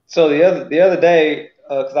 So the other day,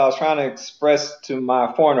 because I was trying to express to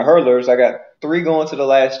my 400 hurdlers, I got 3 going to the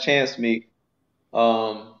last chance meet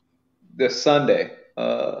this Sunday.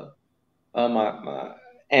 And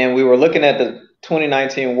we were looking at the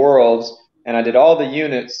 2019 Worlds, and I did all the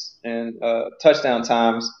units and touchdown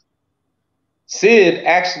times. Sid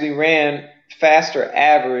actually ran faster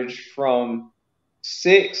average from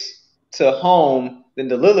 6 to home than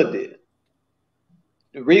Delilah did.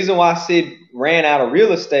 The reason why Sid ran out of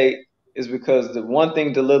real estate is because the one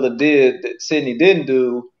thing Delilah did that Sydney didn't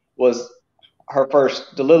do was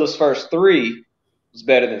Delilah's first 3 was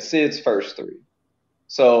better than Sid's first 3.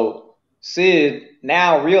 So Sid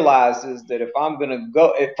now realizes that if I'm going to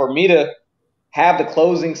go, for me to have the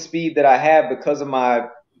closing speed that I have because of my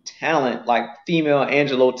talent, like female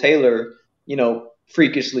Angelo Taylor,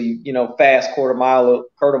 freakishly, fast quarter mile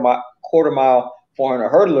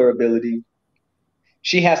 400 hurdler ability,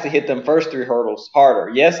 she has to hit them first 3 hurdles harder.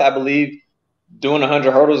 Yes, I believe doing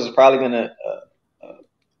 100 hurdles is probably going to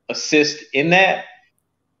assist in that.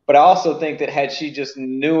 But I also think that had she just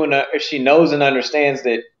if she knows and understands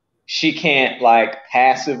that she can't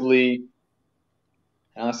passively,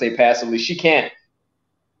 she can't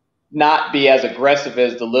not be as aggressive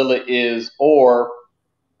as Delilah is, or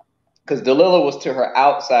because Delilah was to her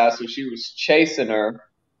outside, so she was chasing her.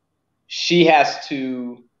 She has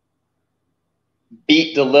to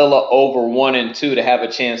beat Delilah over 1 and 2 to have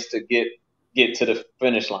a chance to get to the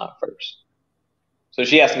finish line first. So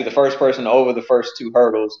she has to be the first person over the first 2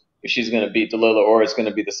 hurdles if she's going to beat Delilah, or it's going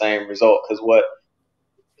to be the same result. Because what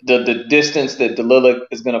the distance that Delilah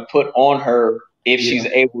is going to put on her, if she's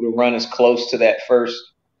able to run as close to that first,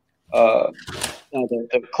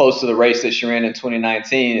 close to the race that she ran in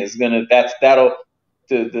 2019, is going to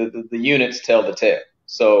the units tell the tale.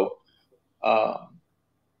 So,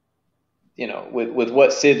 with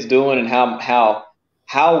what Sid's doing and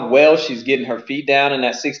how well she's getting her feet down in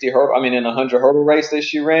that 60 hurdle, in a 100 hurdle race that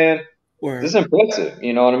she ran, this is impressive.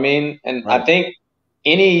 You know what I mean? And right. I think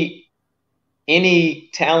any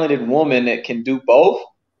talented woman that can do both,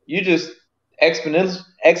 you just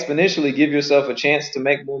exponentially give yourself a chance to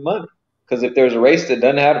make more money. Because if there's a race that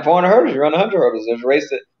doesn't have 400 hurdles, you run 100 hurdles. There's a race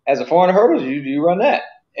that has a 400 hurdles, you run that.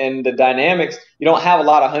 And the dynamics, you don't have a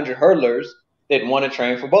lot of 100 hurdlers that want to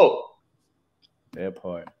train for both. That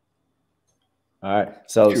part. All right.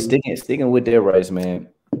 So sticking with that race, man,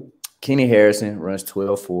 Kenny Harrison runs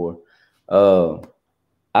 12.4.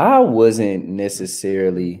 I wasn't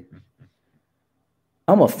necessarily –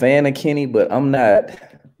 I'm a fan of Kenny, but I'm not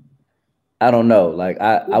 – I don't know.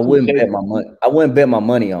 I wouldn't bet my money. I wouldn't bet my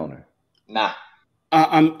money on her. Nah.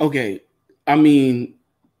 I'm okay. I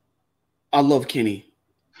love Kenny.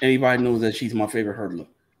 Anybody knows that she's my favorite hurdler.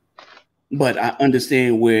 But I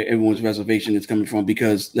understand where everyone's reservation is coming from,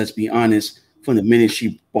 because let's be honest, from the minute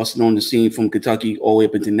she busted on the scene from Kentucky all the way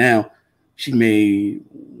up until now, she made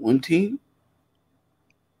 1 team.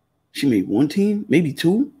 She made 1 team, maybe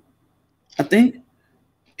 2, I think.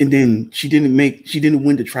 And then she didn't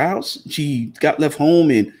win the trials. She got left home,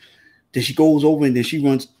 and then she goes over and then she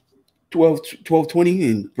runs 12:20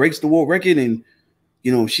 and breaks the world record. And,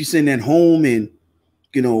 she's sitting at home, and,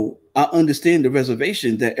 I understand the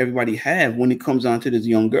reservation that everybody have when it comes down to this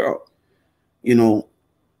young girl.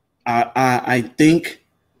 I think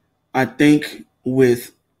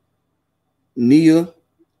with Nia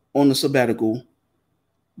on the sabbatical,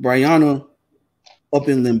 Brianna up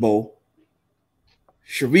in limbo,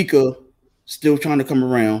 Sharika still trying to come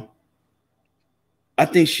around, I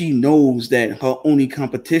think she knows that her only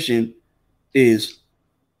competition is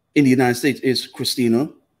in the United States is Christina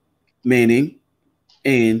Manning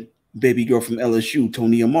and baby girl from LSU,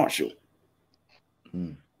 Tonia Marshall.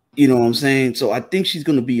 Mm. You know what I'm saying? So I think she's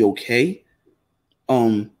gonna be okay.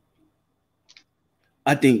 I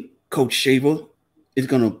think Coach Shaver is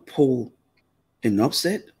gonna pull an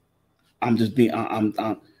upset. I'm just being. I'm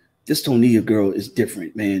this Tonia girl is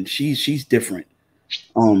different, man. She's different.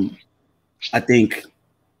 I think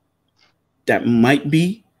that might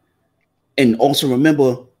be, and also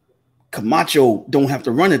remember, Camacho don't have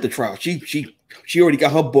to run at the trial. She already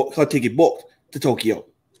got her ticket booked to Tokyo.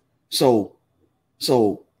 So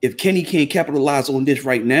if Kenny can't capitalize on this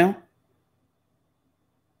right now,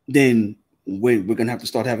 then we're gonna have to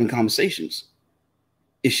start having conversations.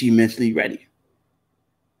 Is she mentally ready?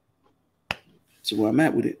 So where I'm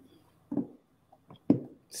at with it.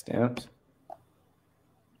 Stamps.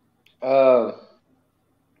 I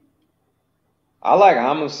like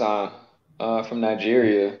Amusan from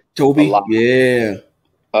Nigeria. Toby, a lot. yeah.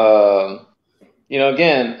 You know,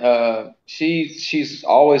 again, she's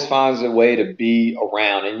always finds a way to be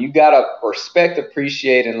around, and you gotta respect,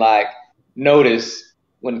 appreciate, and like notice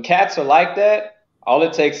when cats are like that. All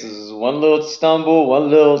it takes is one little stumble,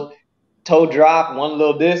 one little toe drop, one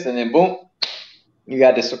little this, and then boom, you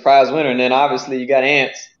got the surprise winner. And then obviously you got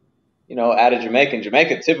Ants, you know, out of Jamaica. And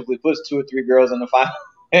Jamaica typically puts 2 or 3 girls in the final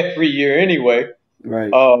every year anyway.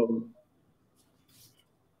 Right.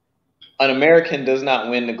 An American does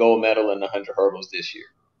not win the gold medal in the 100 hurdles this year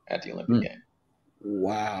at the Olympic Games.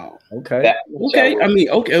 Wow. Okay. Okay. I mean,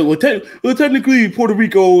 okay. Well, technically, Puerto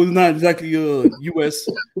Rico is not exactly a U.S.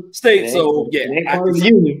 state, so yeah, it ain't part of the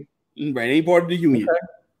union. Right, ain't part of the union.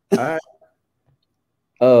 Okay.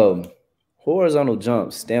 All right. Horizontal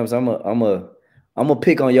jumps, Stamps. I'm a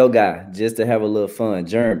pick on your guy just to have a little fun,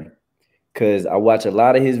 Jeremy, because I watch a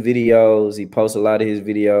lot of his videos. He posts a lot of his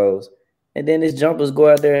videos, and then his jumpers go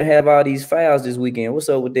out there and have all these fouls this weekend. What's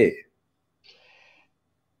up with that?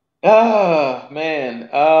 Oh, man.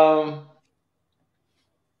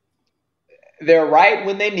 They're right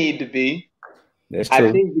when they need to be. That's true.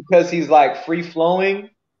 I think because he's like free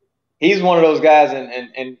flowing, he's one of those guys.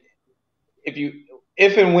 And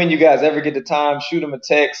if and when you guys ever get the time, shoot him a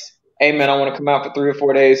text. Hey man, I want to come out for 3 or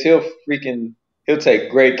 4 days. He'll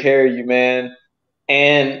take great care of you, man.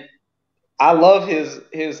 And I love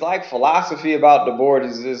his like philosophy about the board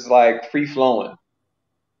is just like free flowing.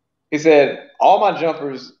 He said all my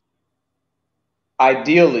jumpers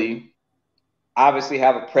ideally obviously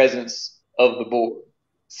have a presence of the board.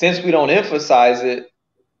 Since we don't emphasize it,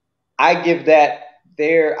 I let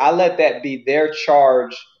that be their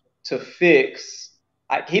charge to fix.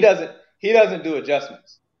 He doesn't do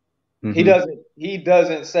adjustments. Mm-hmm. He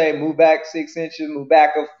doesn't say move back 6 inches, move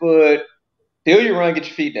back a foot. Till you run, get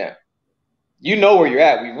your feet down. You know where you're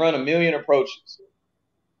at. We run 1 million approaches.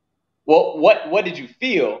 Well, what did you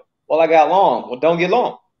feel? Well, I got long. Well, don't get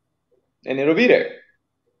long. And it'll be there.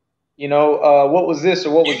 You know, what was this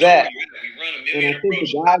or what was that? And I think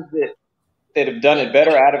the guys that have done it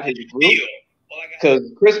better out of his group,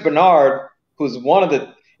 because Chris Bernard, who's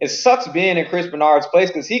it sucks being in Chris Bernard's place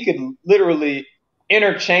because he could literally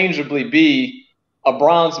interchangeably be a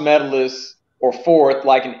bronze medalist or 4th,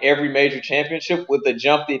 like in every major championship, with the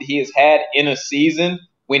jump that he has had in a season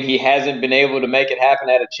when he hasn't been able to make it happen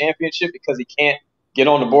at a championship because he can't get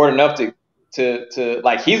on the board enough to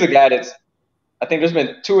like, he's a guy that's, I think there's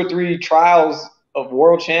been 2 or 3 trials of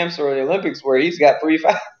world champs or the Olympics where he's got 3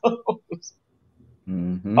 fouls.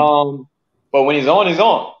 Mm-hmm. But when he's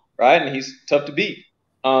on, right? And he's tough to beat.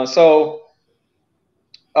 So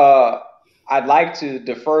I'd like to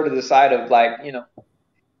defer to the side of like, you know,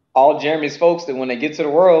 all Jeremy's folks that when they get to the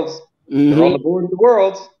Worlds, they're on the board of the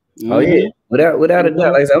Worlds. Oh yeah, without a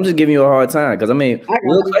doubt. Like I said, I'm just giving you a hard time because I mean,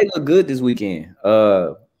 Will Clay looked good this weekend.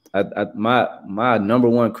 My number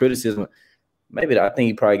one criticism, maybe I think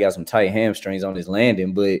he probably got some tight hamstrings on his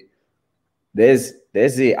landing, but that's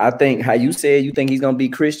it. I think how you said you think he's gonna be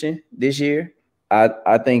Christian this year.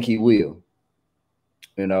 I think he will.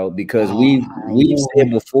 You know, because we've said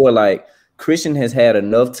before, like Christian has had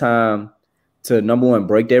enough time to, number one,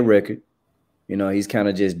 break that record. You know, he's kind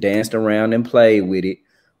of just danced around and played with it.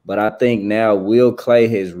 But I think now Will Clay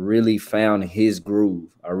has really found his groove.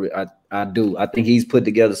 I do. I think he's put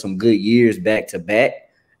together some good years back to back,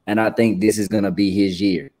 and I think this is gonna be his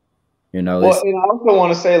year. You know. Well, and I also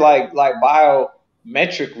want to say, like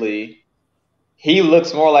biometrically, he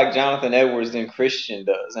looks more like Jonathan Edwards than Christian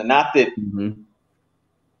does, and not that. Mm-hmm.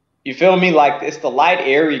 You feel me? Like it's the light,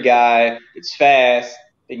 airy guy. It's fast.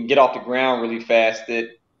 They can get off the ground really fast.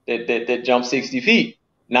 That jump 60 feet.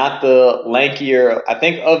 Not the lankier. I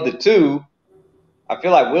think of the two, I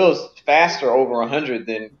feel like Will's faster over 100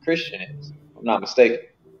 than Christian is. If I'm not mistaken.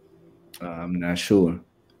 I'm not sure.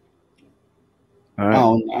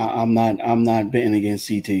 All right. I'm not betting against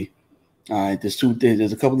CT. All right, there's two things.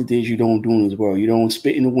 There's a couple of things you don't do in this world. You don't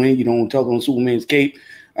spit in the wind. You don't tug on Superman's cape.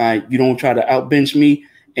 All right, you don't try to outbench me,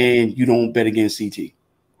 and you don't bet against CT.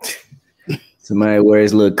 Somebody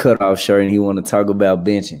wears his little cutoff shirt and he want to talk about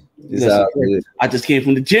benching. Listen, I just came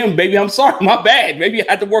from the gym, baby. I'm sorry, my bad. Maybe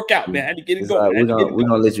I had to work out, man. I had to get it going. We're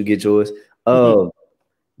gonna let you get yours.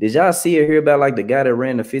 Did y'all see or hear about like the guy that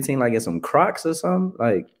ran the 15 like in some Crocs or something?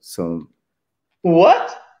 Like some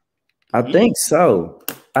what? I think so.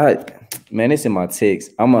 Man, it's in my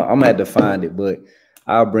text. I'm gonna have to find it, but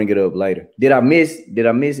I'll bring it up later. Did I miss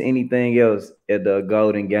anything else at the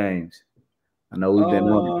Golden Games? I know we've been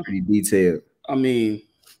on it pretty detailed. I mean,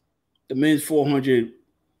 the men's 400.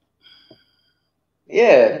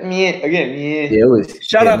 Yeah, it was.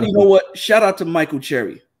 Shout out, you know what? Shout out to Michael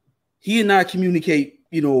Cherry. He and I communicate,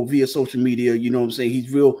 via social media. You know what I'm saying?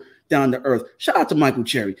 He's real down to earth. Shout out to Michael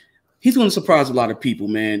Cherry. He's going to surprise a lot of people,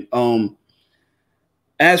 man.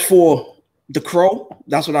 As for the Crow,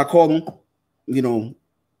 that's what I call him.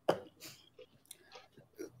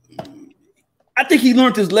 I think he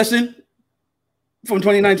learned his lesson from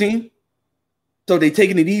 2019. So they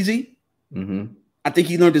taking it easy. Mm-hmm. I think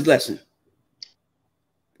he learned his lesson,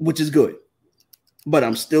 which is good. But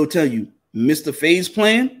I'm still telling you, Mr. Faye's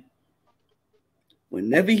plan,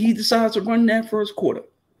 whenever he decides to run that first quarter,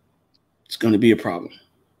 it's going to be a problem.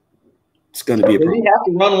 It's going to be a problem. Does he have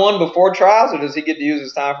to run one before trials, or does he get to use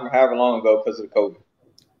his time from however long ago because of the COVID?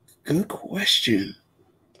 Good question.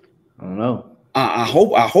 I don't know. I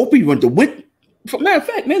hope he runs the window. Matter of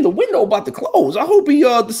fact, man, the window about to close. I hope he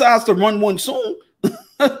decides to run one soon.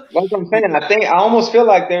 Like I'm saying, I almost feel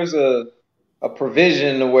like there's a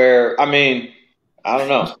provision where I don't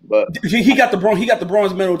know, but he got the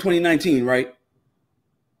bronze medal in 2019, right?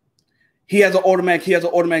 He has an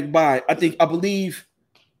automatic bye. I believe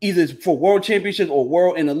either for world championships or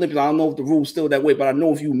world and Olympics. I don't know if the rule's still that way, but I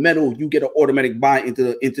know if you medal, you get an automatic bye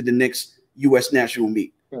into the next U.S. national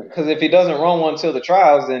meet. Because if he doesn't run one till the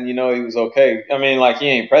trials, then he was okay. He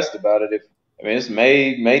ain't pressed about it. It's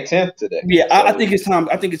May 10th today. Yeah, so. I think it's time.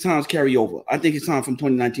 I think it's time to carry over. I think it's time from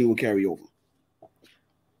 2019 will carry over.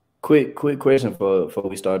 Quick question before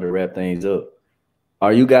we start to wrap things up.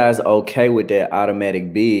 Are you guys okay with that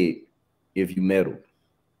automatic bid if you medal?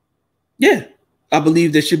 Yeah, I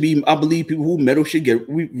believe there should be. I believe people who medal should get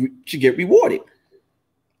rewarded.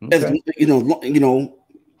 Okay. As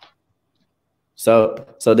So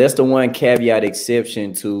that's the one caveat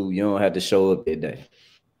exception to you don't have to show up that day.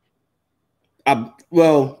 I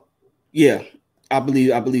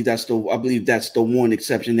believe that's the one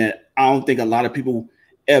exception that I don't think a lot of people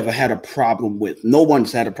ever had a problem with. No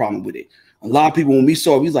one's had a problem with it. A lot of people, when we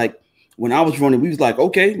saw it, we was like, when I was running, we was like,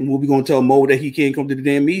 okay, we'll be gonna tell Mo that he can't come to the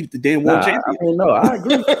damn meet, the damn world champion. No, I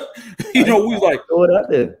agree. We was like, throw it out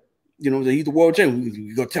there. He's the world champion.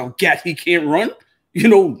 You gonna tell Gat he can't run? He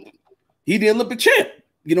the Olympic champ.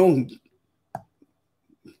 He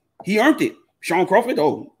earned it. Sean Crawford,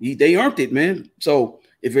 they earned it, man. So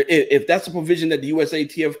if that's a provision that the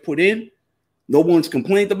USATF put in, no one's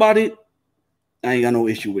complained about it. I ain't got no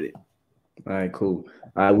issue with it. All right, cool.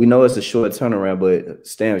 We know it's a short turnaround, but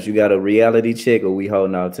Stamps, you got a reality check, or we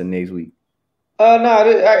holding out till next week? No,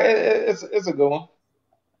 it's a good one. All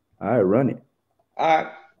right, run it. All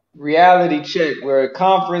right, reality check. We're at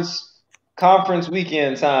conference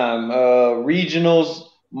weekend time. Regionals,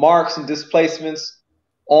 marks, and displacements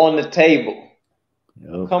on the table.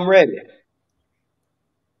 Yep. Come ready,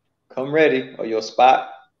 or your spot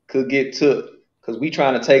could get took. Because we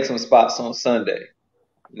trying to take some spots on Sunday.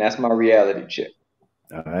 And that's my reality check.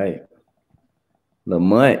 All right.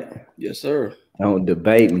 Lamont. Yes, sir. Don't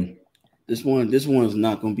debate me. This one's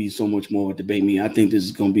not going to be so much more debate me. I think this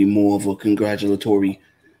is going to be more of a congratulatory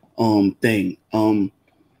thing.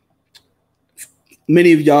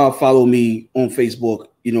 Many of y'all follow me on Facebook.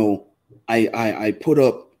 I put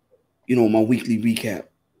up, my weekly recap.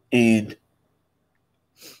 And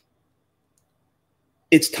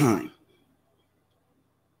it's time.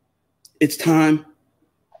 It's time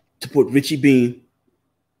to put Richie Bean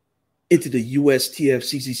into the USTF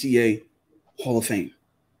CCCA Hall of Fame.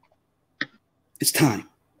 It's time.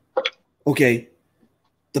 Okay.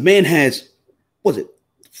 The man has,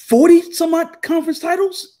 40 some odd conference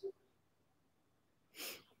titles?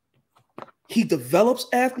 He develops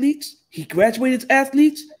athletes. He graduates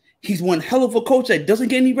athletes. He's one hell of a coach that doesn't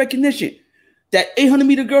get any recognition. That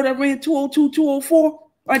 800-meter girl that ran 202, 204,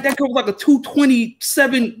 right? That girl was like a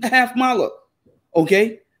 227 half miler.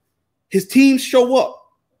 Okay. His teams show up.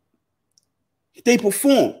 They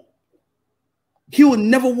perform. He will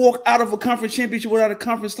never walk out of a conference championship without a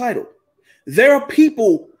conference title. There are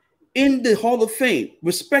people in the Hall of Fame,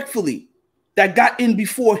 respectfully, that got in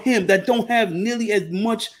before him that don't have nearly as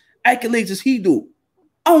much accolades as he do.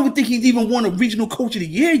 I don't even think he's even won a regional coach of the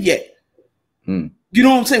year yet. You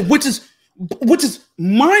know what I'm saying? Which is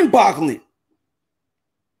mind-boggling.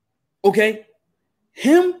 Okay?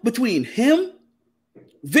 Between him,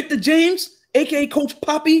 Victor James, aka Coach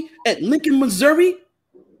Poppy at Lincoln, Missouri.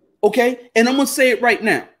 Okay, and I'm gonna say it right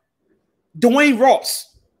now. Dwayne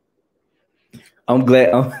Ross. I'm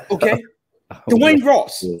glad. Okay. Dwayne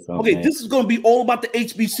Ross. Okay, this is gonna be all about the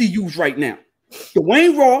HBCUs right now.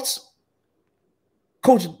 Dwayne Ross,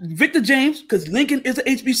 Coach Victor James, because Lincoln is an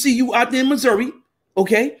HBCU out there in Missouri.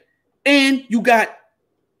 Okay, and you got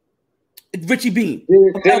Richie Bean.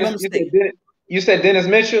 You said Dennis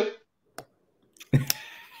Mitchell.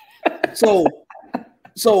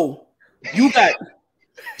 So you got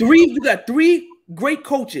three great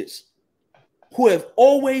coaches who have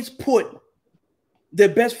always put their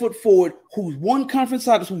best foot forward, who's won conference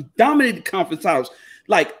titles, who dominated conference titles.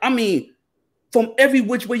 Like, I mean, from every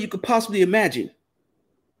which way you could possibly imagine.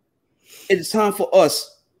 It is time for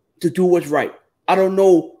us to do what's right. I don't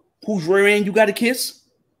know whose rear end you got to kiss,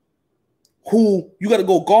 who you got to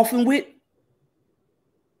go golfing with,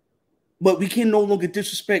 but we can no longer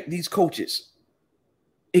disrespect these coaches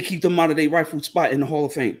and keep them out of their rightful spot in the Hall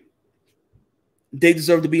of Fame. They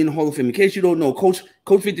deserve to be in the Hall of Fame. In case you don't know, Coach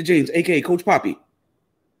Victor James, aka Coach Poppy,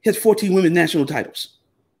 has 14 women's national titles.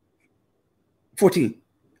 14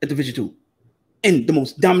 at Division II. In the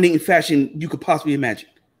most dominating fashion you could possibly imagine.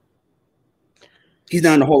 He's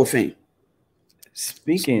not in the Hall of Fame.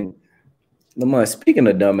 Speaking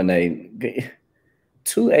of dominating,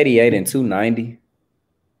 288 and 290.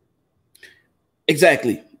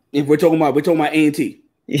 Exactly. If we're talking about A&T.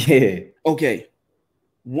 Yeah. Okay.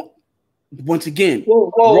 Once again.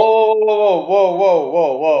 Whoa.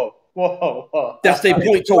 That's their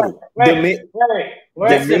point total. Wait.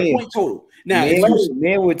 That's their point total. Now,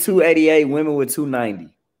 men with 288, women with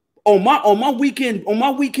 290. On my weekend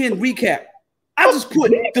recap, I just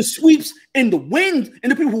put the sweeps and the wins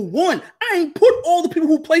and the people who won. I ain't put all the people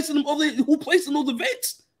who placed in those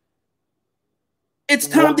events. It's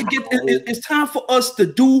time it's time for us to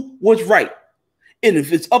do what's right. And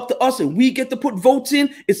if it's up to us and we get to put votes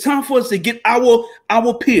in, it's time for us to get our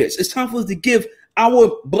peers. It's time for us to give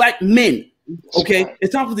our black men. Okay.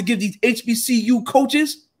 It's time for us to give these HBCU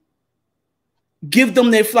coaches, give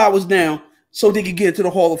them their flowers now so they can get into the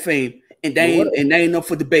Hall of Fame. And they ain't up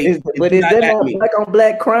for debate. But is that not black on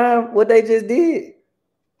black crime? What they just did?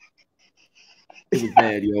 It was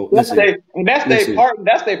bad, yo. That's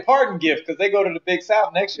their pardon gift because they go to the Big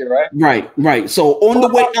South next year, right? Right. So on the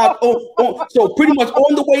way out, so pretty much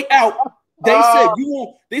on the way out,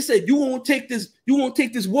 they said you won't take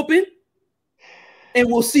this whooping,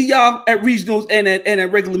 and we'll see y'all at regionals and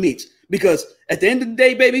at regular meets. Because at the end of the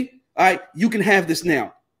day, baby, all right, you can have this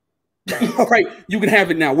now. All right, you can have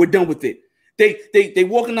it now. We're done with it. They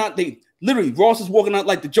walking out. They literally Ross is walking out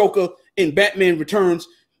like the Joker in Batman Returns,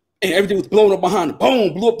 and everything was blown up behind him.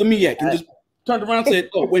 Boom, blew up the MEAC, and just turned around and said,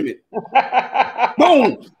 "Oh, wait a minute."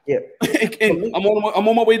 Boom. Yeah. and I'm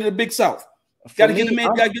on my way to the Big South. Gotta give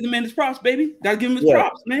the man his props, baby. Gotta give him his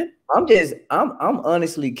props, man. I'm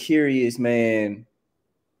honestly curious, man,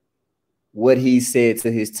 what he said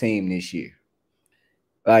to his team this year.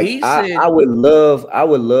 Like I would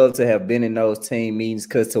love to have been in those team meetings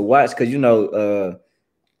because you know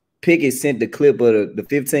Pickett sent the clip of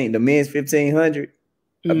the men's 1500.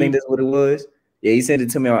 I think that's what it was. Yeah, he sent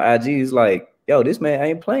it to me on IG. He's like, "Yo, this man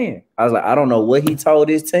ain't playing." I was like, "I don't know what he told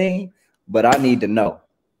his team, but I need to know."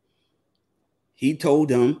 He told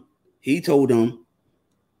them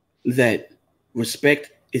that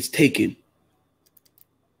respect is taken,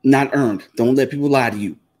 not earned. Don't let people lie to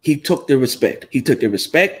you. He took their respect. He took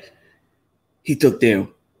their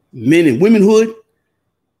men and womenhood,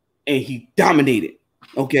 and he dominated.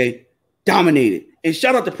 Okay, dominated. And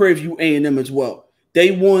shout out to Prairie View A&M as well. They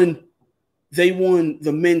won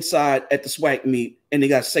the men's side at the SWAC meet, and they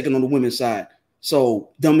got second on the women's side. So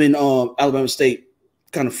them in Alabama State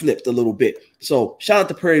kind of flipped a little bit. So shout out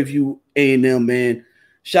to Prairie View A&M, man.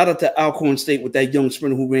 Shout out to Alcorn State with that young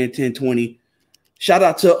sprinter who ran 10:20. Shout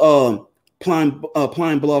out to Pine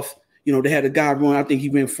Bluff. You know, they had a guy run, I think he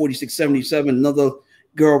ran 46.77. Another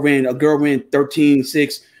girl ran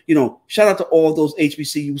 13.6. You know, shout out to all those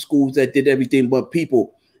HBCU schools that did everything. But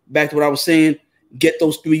people, back to what I was saying, get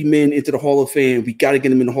those three men into the Hall of Fame. We got to get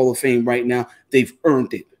them in the Hall of Fame right now. They've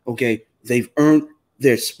earned it. Okay. They've earned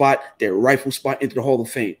their spot, their rightful spot into the Hall of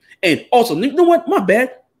Fame. And also, you know what? My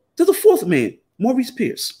bad. There's a fourth man, Maurice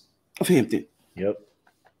Pierce of Hampton. Yep.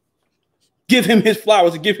 give him his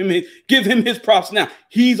flowers and give him his props now.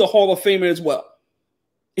 He's a Hall of Famer as well.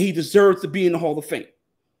 He deserves to be in the Hall of Fame.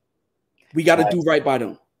 We got to do right by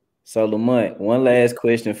them. So, Lamont, one last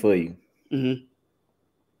question for you. Mm-hmm.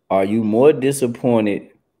 Are you more disappointed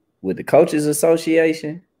with the Coaches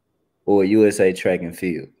Association or USA Track and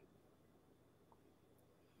Field?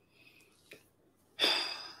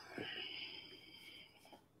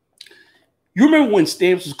 You remember when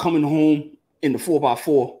Stamps was coming home in the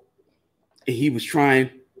 4x4 and he was trying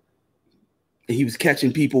and he was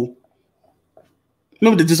catching people?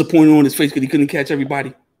 Remember the disappointment on his face because he couldn't catch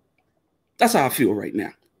everybody? That's how I feel right now.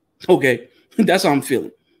 Okay, that's how I'm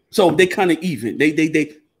feeling. So they kind of even. They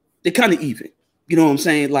kind of even. You know what I'm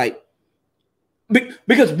saying? Like,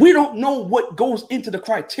 because we don't know what goes into the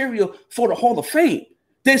criteria for the Hall of Fame.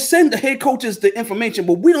 They send the head coaches the information,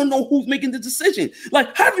 but we don't know who's making the decision.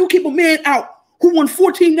 Like, how do you keep a man out who won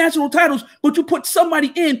 14 national titles, but you put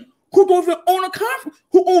somebody in who don't even own a conference,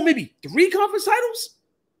 who own maybe 3 conference titles?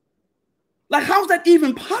 Like, how's that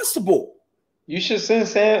even possible? You should send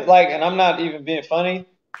Sam, like, and I'm not even being funny,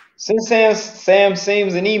 send Sam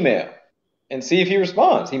Sims an email and see if he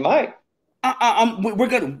responds. He might. I'm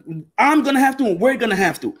gonna have to, and we're gonna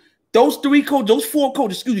have to. Those 4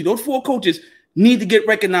 coaches need to get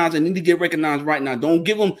recognized and need to get recognized right now. Don't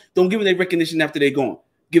give them their recognition after they're gone.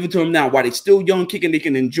 Give it to them now while they're still young, kicking. They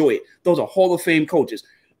can enjoy it. Those are Hall of Fame coaches.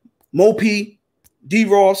 Mo P, D.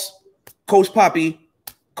 Ross, Coach Poppy,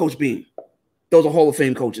 Coach Bean. Those are Hall of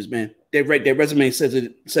Fame coaches, man. Their resume says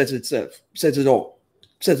it all.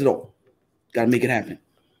 Got to make it happen.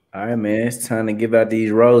 All right, man. It's time to give out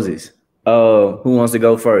these roses. Who wants to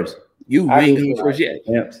go first? You ain't go first yet.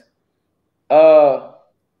 Yep.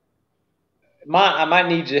 I might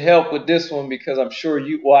need your help with this one because I'm sure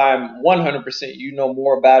I'm 100% you know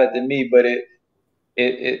more about it than me, but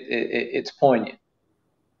it's poignant.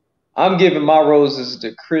 I'm giving my roses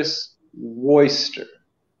to Chris Royster.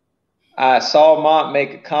 I saw Mont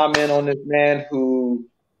make a comment on this man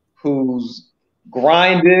who's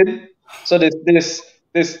grinded. So this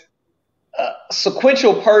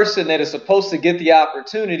sequential person that is supposed to get the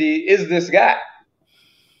opportunity is this guy.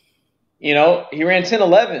 You know, he ran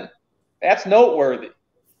 10:11. That's noteworthy.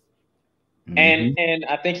 Mm-hmm. And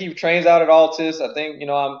I think he trains out at Altus. I think, you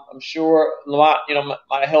know, I'm sure Lamont, you know,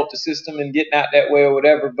 might help the system in getting out that way or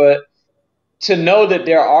whatever. But to know that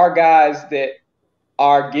there are guys that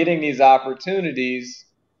are getting these opportunities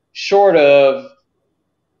short of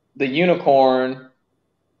the unicorn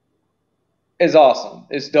is awesome.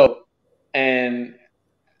 It's dope. And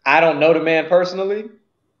I don't know the man personally,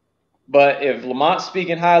 but if Lamont's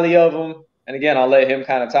speaking highly of him, and again, I'll let him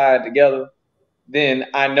kind of tie it together, then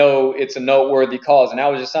I know it's a noteworthy cause. And that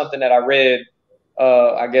was just something that I read,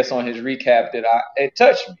 I guess, on his recap that it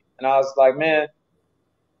touched me. And I was like, man,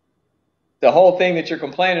 the whole thing that you're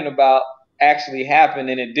complaining about actually happened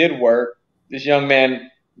and it did work. This young man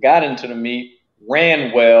got into the meet,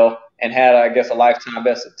 ran well, and had, I guess, a lifetime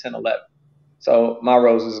best of 10:11. So my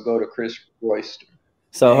roses go to Chris Royster.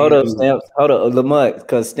 So hold up, Stamps. Hold up, Lamont,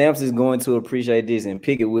 because Stamps is going to appreciate this and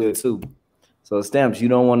Pickett will too. So Stamps, you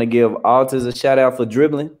don't want to give Altus a shout out for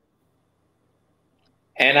dribbling?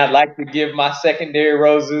 And I'd like to give my secondary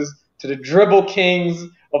roses to the dribble kings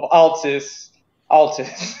of Altus.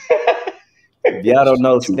 If y'all don't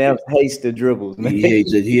know, Stamps hates the dribbles, man. He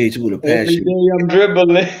hates it. He hates it with a passion. Every day I'm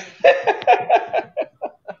dribbling.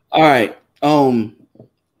 All right.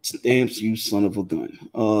 Stamps, you son of a gun.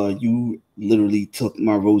 You literally took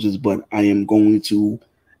my roses, but I am going to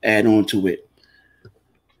add on to it.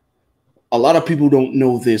 A lot of people don't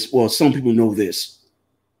know this. Well, some people know this.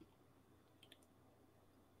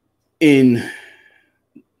 In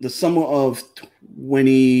the summer of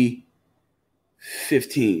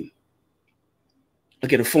 2015, I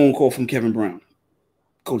get a phone call from Kevin Brown,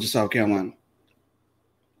 coach of South Carolina.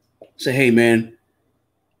 Say, hey, man,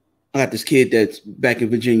 I got this kid that's back in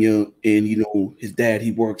Virginia, and, you know, his dad,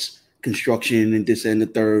 he works construction and this and the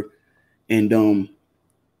third. And,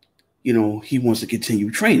 you know, he wants to continue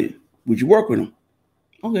training. Would you work with him?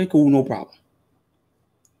 Okay, cool, no problem.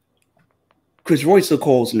 Chris Royster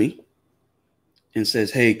calls me and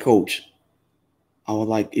says, hey, coach, I would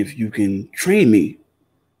like if you can train me.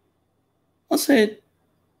 I said,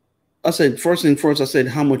 first thing first, I said,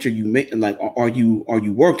 how much are you making? Like, are you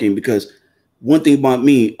working? Because one thing about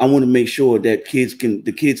me, I want to make sure that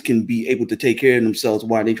the kids can be able to take care of themselves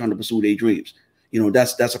while they're trying to pursue their dreams. You know,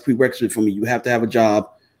 that's a prerequisite for me. You have to have a job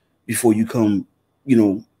before you come, you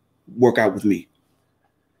know, work out with me.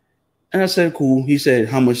 And I said, cool. He said,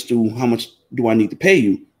 how much do I need to pay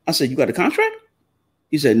you? I said, you got a contract?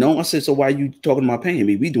 He said, no. I said, so why are you talking about paying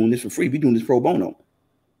me? We doing this for free. We doing this pro bono.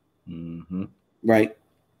 right?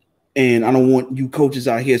 And I don't want you coaches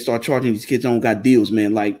out here start charging these kids. I don't got deals,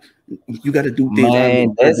 man. Like you got to do things.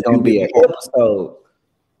 Man, that's gonna be an episode.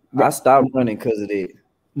 I stopped running because of it.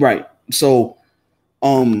 Right. So,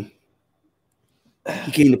 he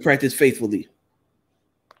came to practice faithfully.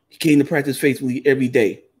 He came to practice faithfully every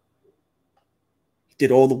day. He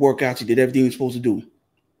did all the workouts. He did everything he was supposed to do.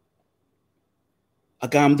 I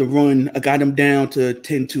got him to run. I got him down to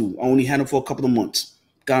 10-2. I only had him for a couple of months.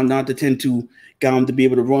 Got him down to 10-2. Got him to be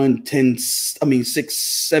able to run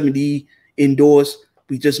 670 indoors.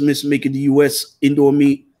 We just missed making the U.S. indoor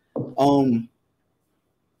meet.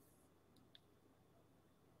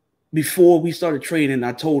 Before we started training,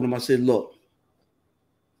 I told him, I said, look,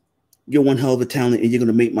 you're one hell of a talent and you're going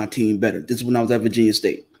to make my team better. This is when I was at Virginia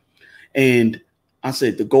State. And I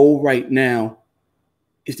said, the goal right now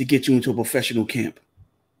is to get you into a professional camp.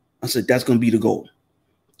 I said, that's going to be the goal.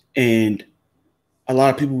 And a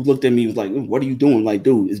lot of people looked at me was like, what are you doing? Like,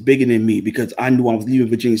 dude, it's bigger than me, because I knew I was leaving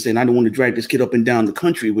Virginia State and I didn't want to drag this kid up and down the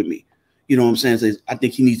country with me. You know what I'm saying? So I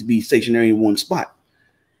think he needs to be stationary in one spot.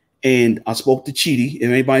 And I spoke to Chidi. If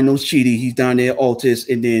anybody knows Chidi, he's down there, Altis,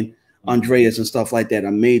 and then Andreas and stuff like that.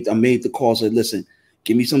 I made the call, said, listen,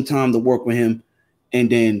 give me some time to work with him,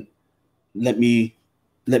 and then let me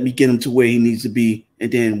get him to where he needs to be.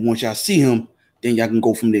 And then once y'all see him, then y'all can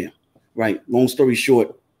go from there. Right. Long story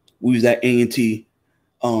short, we was at A&T.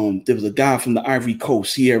 There was a guy from the Ivory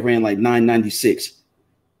Coast. He had ran like 996.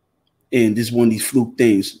 And this is one of these fluke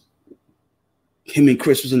things. Him and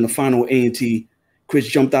Chris was in the final A&T. Chris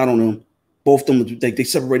jumped out on him. Both of them, they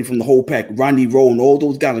separated from the whole pack. Rodney Rowe and all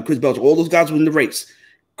those guys, and Chris Belcher, all those guys were in the race.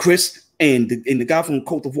 Chris and the guy from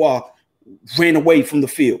Cote d'Ivoire ran away from the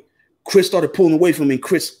field. Chris started pulling away from him, and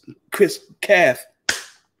Chris calf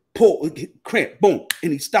pulled, cramp, boom,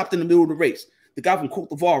 and he stopped in the middle of the race. The guy from Cote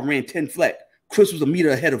d'Ivoire ran 10 flat. Chris was a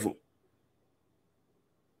meter ahead of him.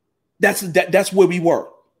 That's where we were.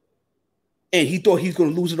 And he thought he's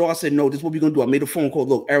going to lose it all. I said, no, this is what we're going to do. I made a phone call.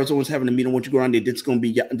 Look, Arizona's having a meeting. I want you to go around there. This is going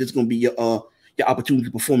to be your opportunity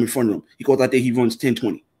to perform in front of them. He goes out there. He runs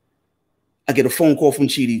 10:20. I get a phone call from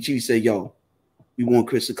Chidi. Chidi said, yo, we want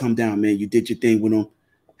Chris to come down, man. You did your thing with him.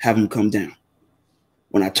 Have him come down.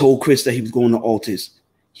 When I told Chris that he was going to Altis,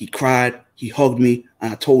 he cried. He hugged me.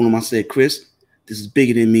 And I told him, I said, Chris, this is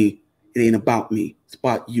bigger than me. It ain't about me. It's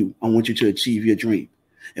about you. I want you to achieve your dream.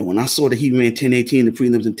 And when I saw that he ran 10:18 in the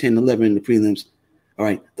prelims and 10:11 in the prelims, all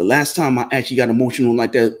right, the last time I actually got emotional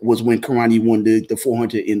like that was when Karani won the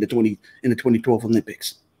 400 in the 2012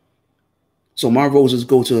 Olympics. So my roses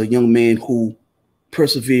go to a young man who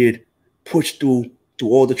persevered, pushed through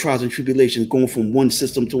all the trials and tribulations, going from one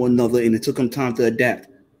system to another, and it took him time to adapt.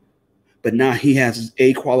 But now he has his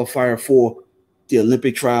A qualifier for the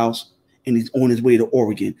Olympic trials, and he's on his way to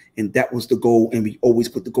Oregon. And that was the goal, and we always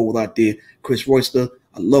put the goal out there. Chris Royster,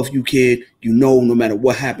 I love you, kid. You know, no matter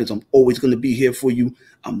what happens, I'm always going to be here for you.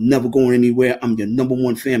 I'm never going anywhere. I'm your number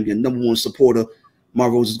one fan, your number one supporter. My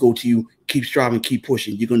roses go to you. Keep striving, keep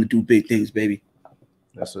pushing. You're going to do big things, baby.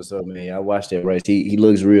 That's what's up, man. I watched that race. He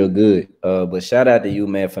looks real good. But shout out to you,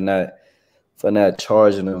 man, for not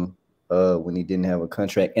charging him when he didn't have a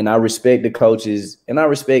contract. And I respect the coaches, and I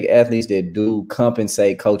respect athletes that do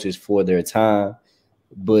compensate coaches for their time.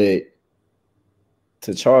 But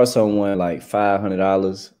to charge someone like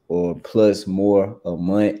 $500 or plus more a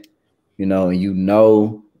month,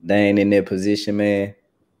 and they ain't in their position, man,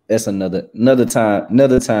 that's another time.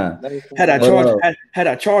 Had I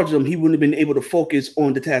charged him, he wouldn't have been able to focus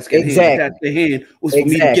on the task at hand. The task at hand was for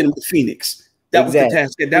me to get him to Phoenix. That was the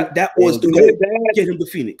task. That was the goal. Get him to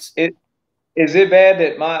Phoenix. Is it bad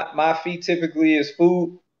that my fee typically is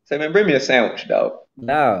food? Say, man, bring me a sandwich, dog.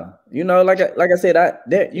 Nah, like I said,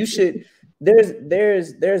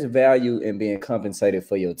 there's value in being compensated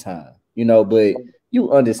for your time, but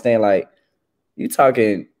you understand, like, you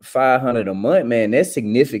talking $500 a month, man, that's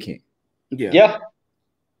significant. Yeah.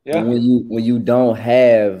 When you don't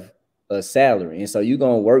have a salary, and so you're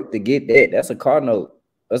gonna work to get that. That's a car note.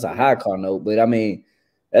 That's a high car note, but I mean,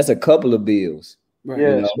 that's a couple of bills. Right.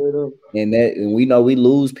 Yeah, straight up. And we know we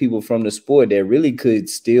lose people from the sport that really could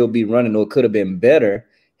still be running or could have been better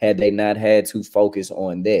had they not had to focus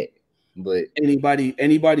on that. But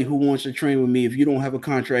anybody who wants to train with me, if you don't have a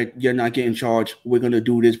contract, you're not getting charged. We're gonna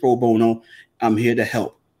do this pro bono. I'm here to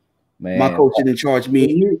help. Man, my coach didn't charge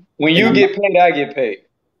me. When you get paid, I get paid.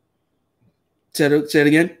 Say it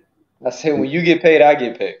again. I said, when you get paid, I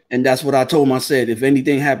get paid. And that's what I told him. I said, if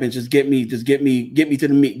anything happens, just get me to the meet. Get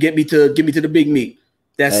me to the big meet.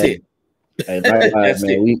 That's it. Hey, that's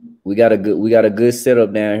man. It. We got a good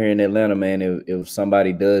setup down here in Atlanta, man. If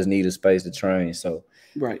somebody does need a space to train, so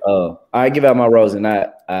Right. I give out my rose, and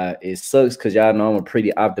it sucks because y'all know I'm a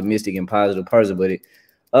pretty optimistic and positive person, but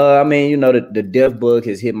I mean, you know, the death bug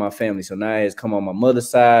has hit my family, so now it has come on my mother's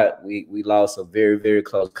side. We lost a very, very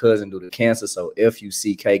close cousin due to cancer, so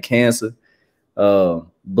FUCK cancer.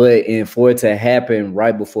 But for it to happen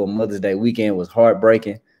right before Mother's Day weekend was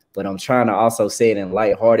heartbreaking. But I'm trying to also say it in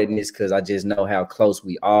lightheartedness because I just know how close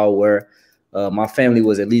we all were. My family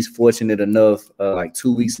was at least fortunate enough, like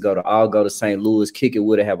 2 weeks ago, to all go to St. Louis, kick it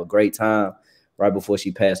with her, have a great time right before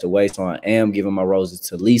she passed away. So I am giving my roses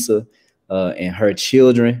to Lisa and her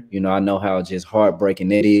children. You know, I know how just heartbreaking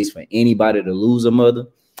that is for anybody to lose a mother.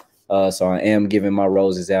 So I am giving my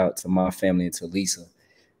roses out to my family and to Lisa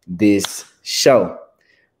this show.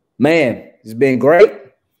 Man, it's been great.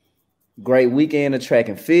 Great weekend of track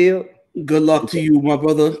and field. Good luck to you, my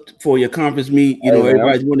brother, for your conference meet. You know,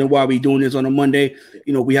 everybody's wondering why we doing this on a Monday.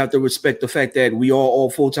 You know, we have to respect the fact that we are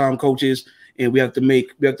all full-time coaches, and we have to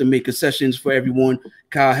make concessions for everyone.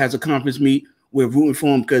 Kyle has a conference meet. We're rooting for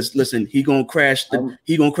him because listen, he gonna crash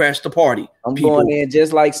the party. I'm going in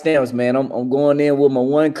just like Stamps, man. I'm going in with my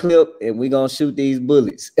one clip, and we're gonna shoot these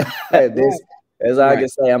bullets. That's all I can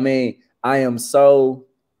say. I mean, I'm so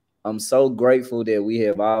grateful that we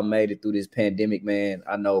have all made it through this pandemic, man.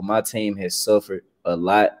 I know my team has suffered a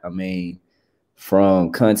lot. I mean,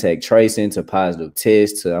 from contact tracing to positive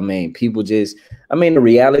tests to, I mean, the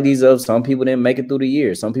realities of some people didn't make it through the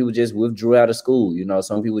year. Some people just withdrew out of school. You know,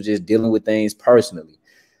 some people just dealing with things personally.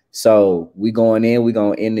 So we're going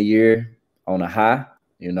to end the year on a high,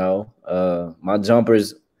 you know. My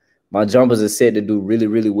jumpers are set to do really,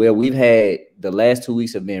 really well. We've had the last 2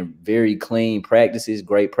 weeks have been very clean practices,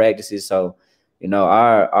 great practices. So, you know,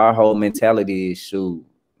 our whole mentality is, shoot,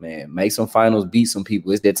 man, make some finals, beat some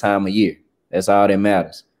people. It's that time of year. That's all that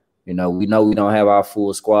matters. You know we don't have our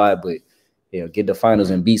full squad, but get the finals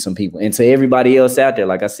and beat some people. And to everybody else out there,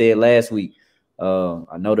 like I said last week,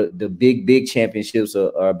 I know the big championships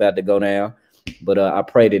are about to go down. But I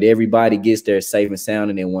pray that everybody gets there safe and sound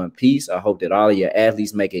and in one piece. I hope that all of your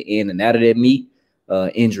athletes make it in and out of that meet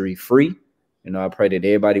injury-free. You know, I pray that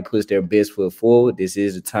everybody puts their best foot forward. This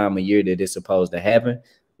is the time of year that it's supposed to happen.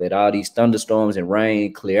 Let all these thunderstorms and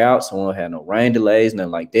rain clear out so we don't have no rain delays,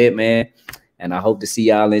 nothing like that, man. And I hope to see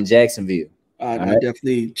y'all in Jacksonville. I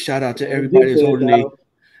definitely shout out to everybody that's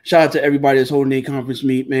holding a conference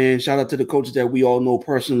meet, man. Shout out to the coaches that we all know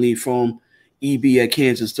personally, from EB at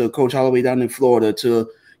Kansas to Coach Holloway down in Florida to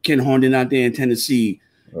Ken Horndon out there in Tennessee,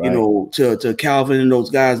 right. You know, to Calvin and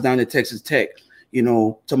those guys down at Texas Tech, you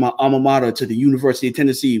know, to my alma mater, to the University of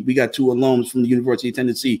Tennessee. We got 2 alums from the University of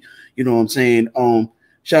Tennessee. You know what I'm saying?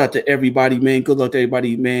 Shout out to everybody, man. Good luck to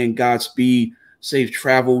everybody, man. Godspeed, safe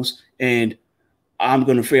travels. And I'm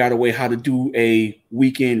going to figure out a way how to do a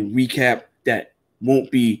weekend recap that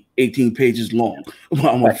won't be 18 pages long.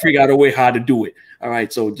 I'm going to figure out a way how to do it. All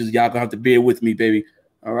right. So just y'all going to have to bear with me, baby.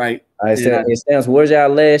 All right. All right. Stamps, where's y'all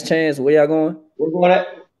last chance? Where y'all going?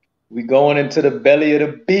 We're going into the belly of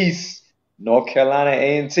the beast, North Carolina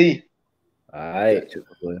A&T. All right.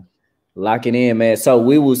 Lock it in, man. So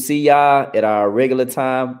we will see y'all at our regular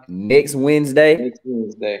time next Wednesday.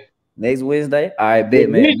 Next Wednesday. All right, bet,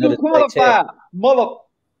 man.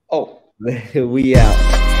 We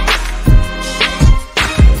out.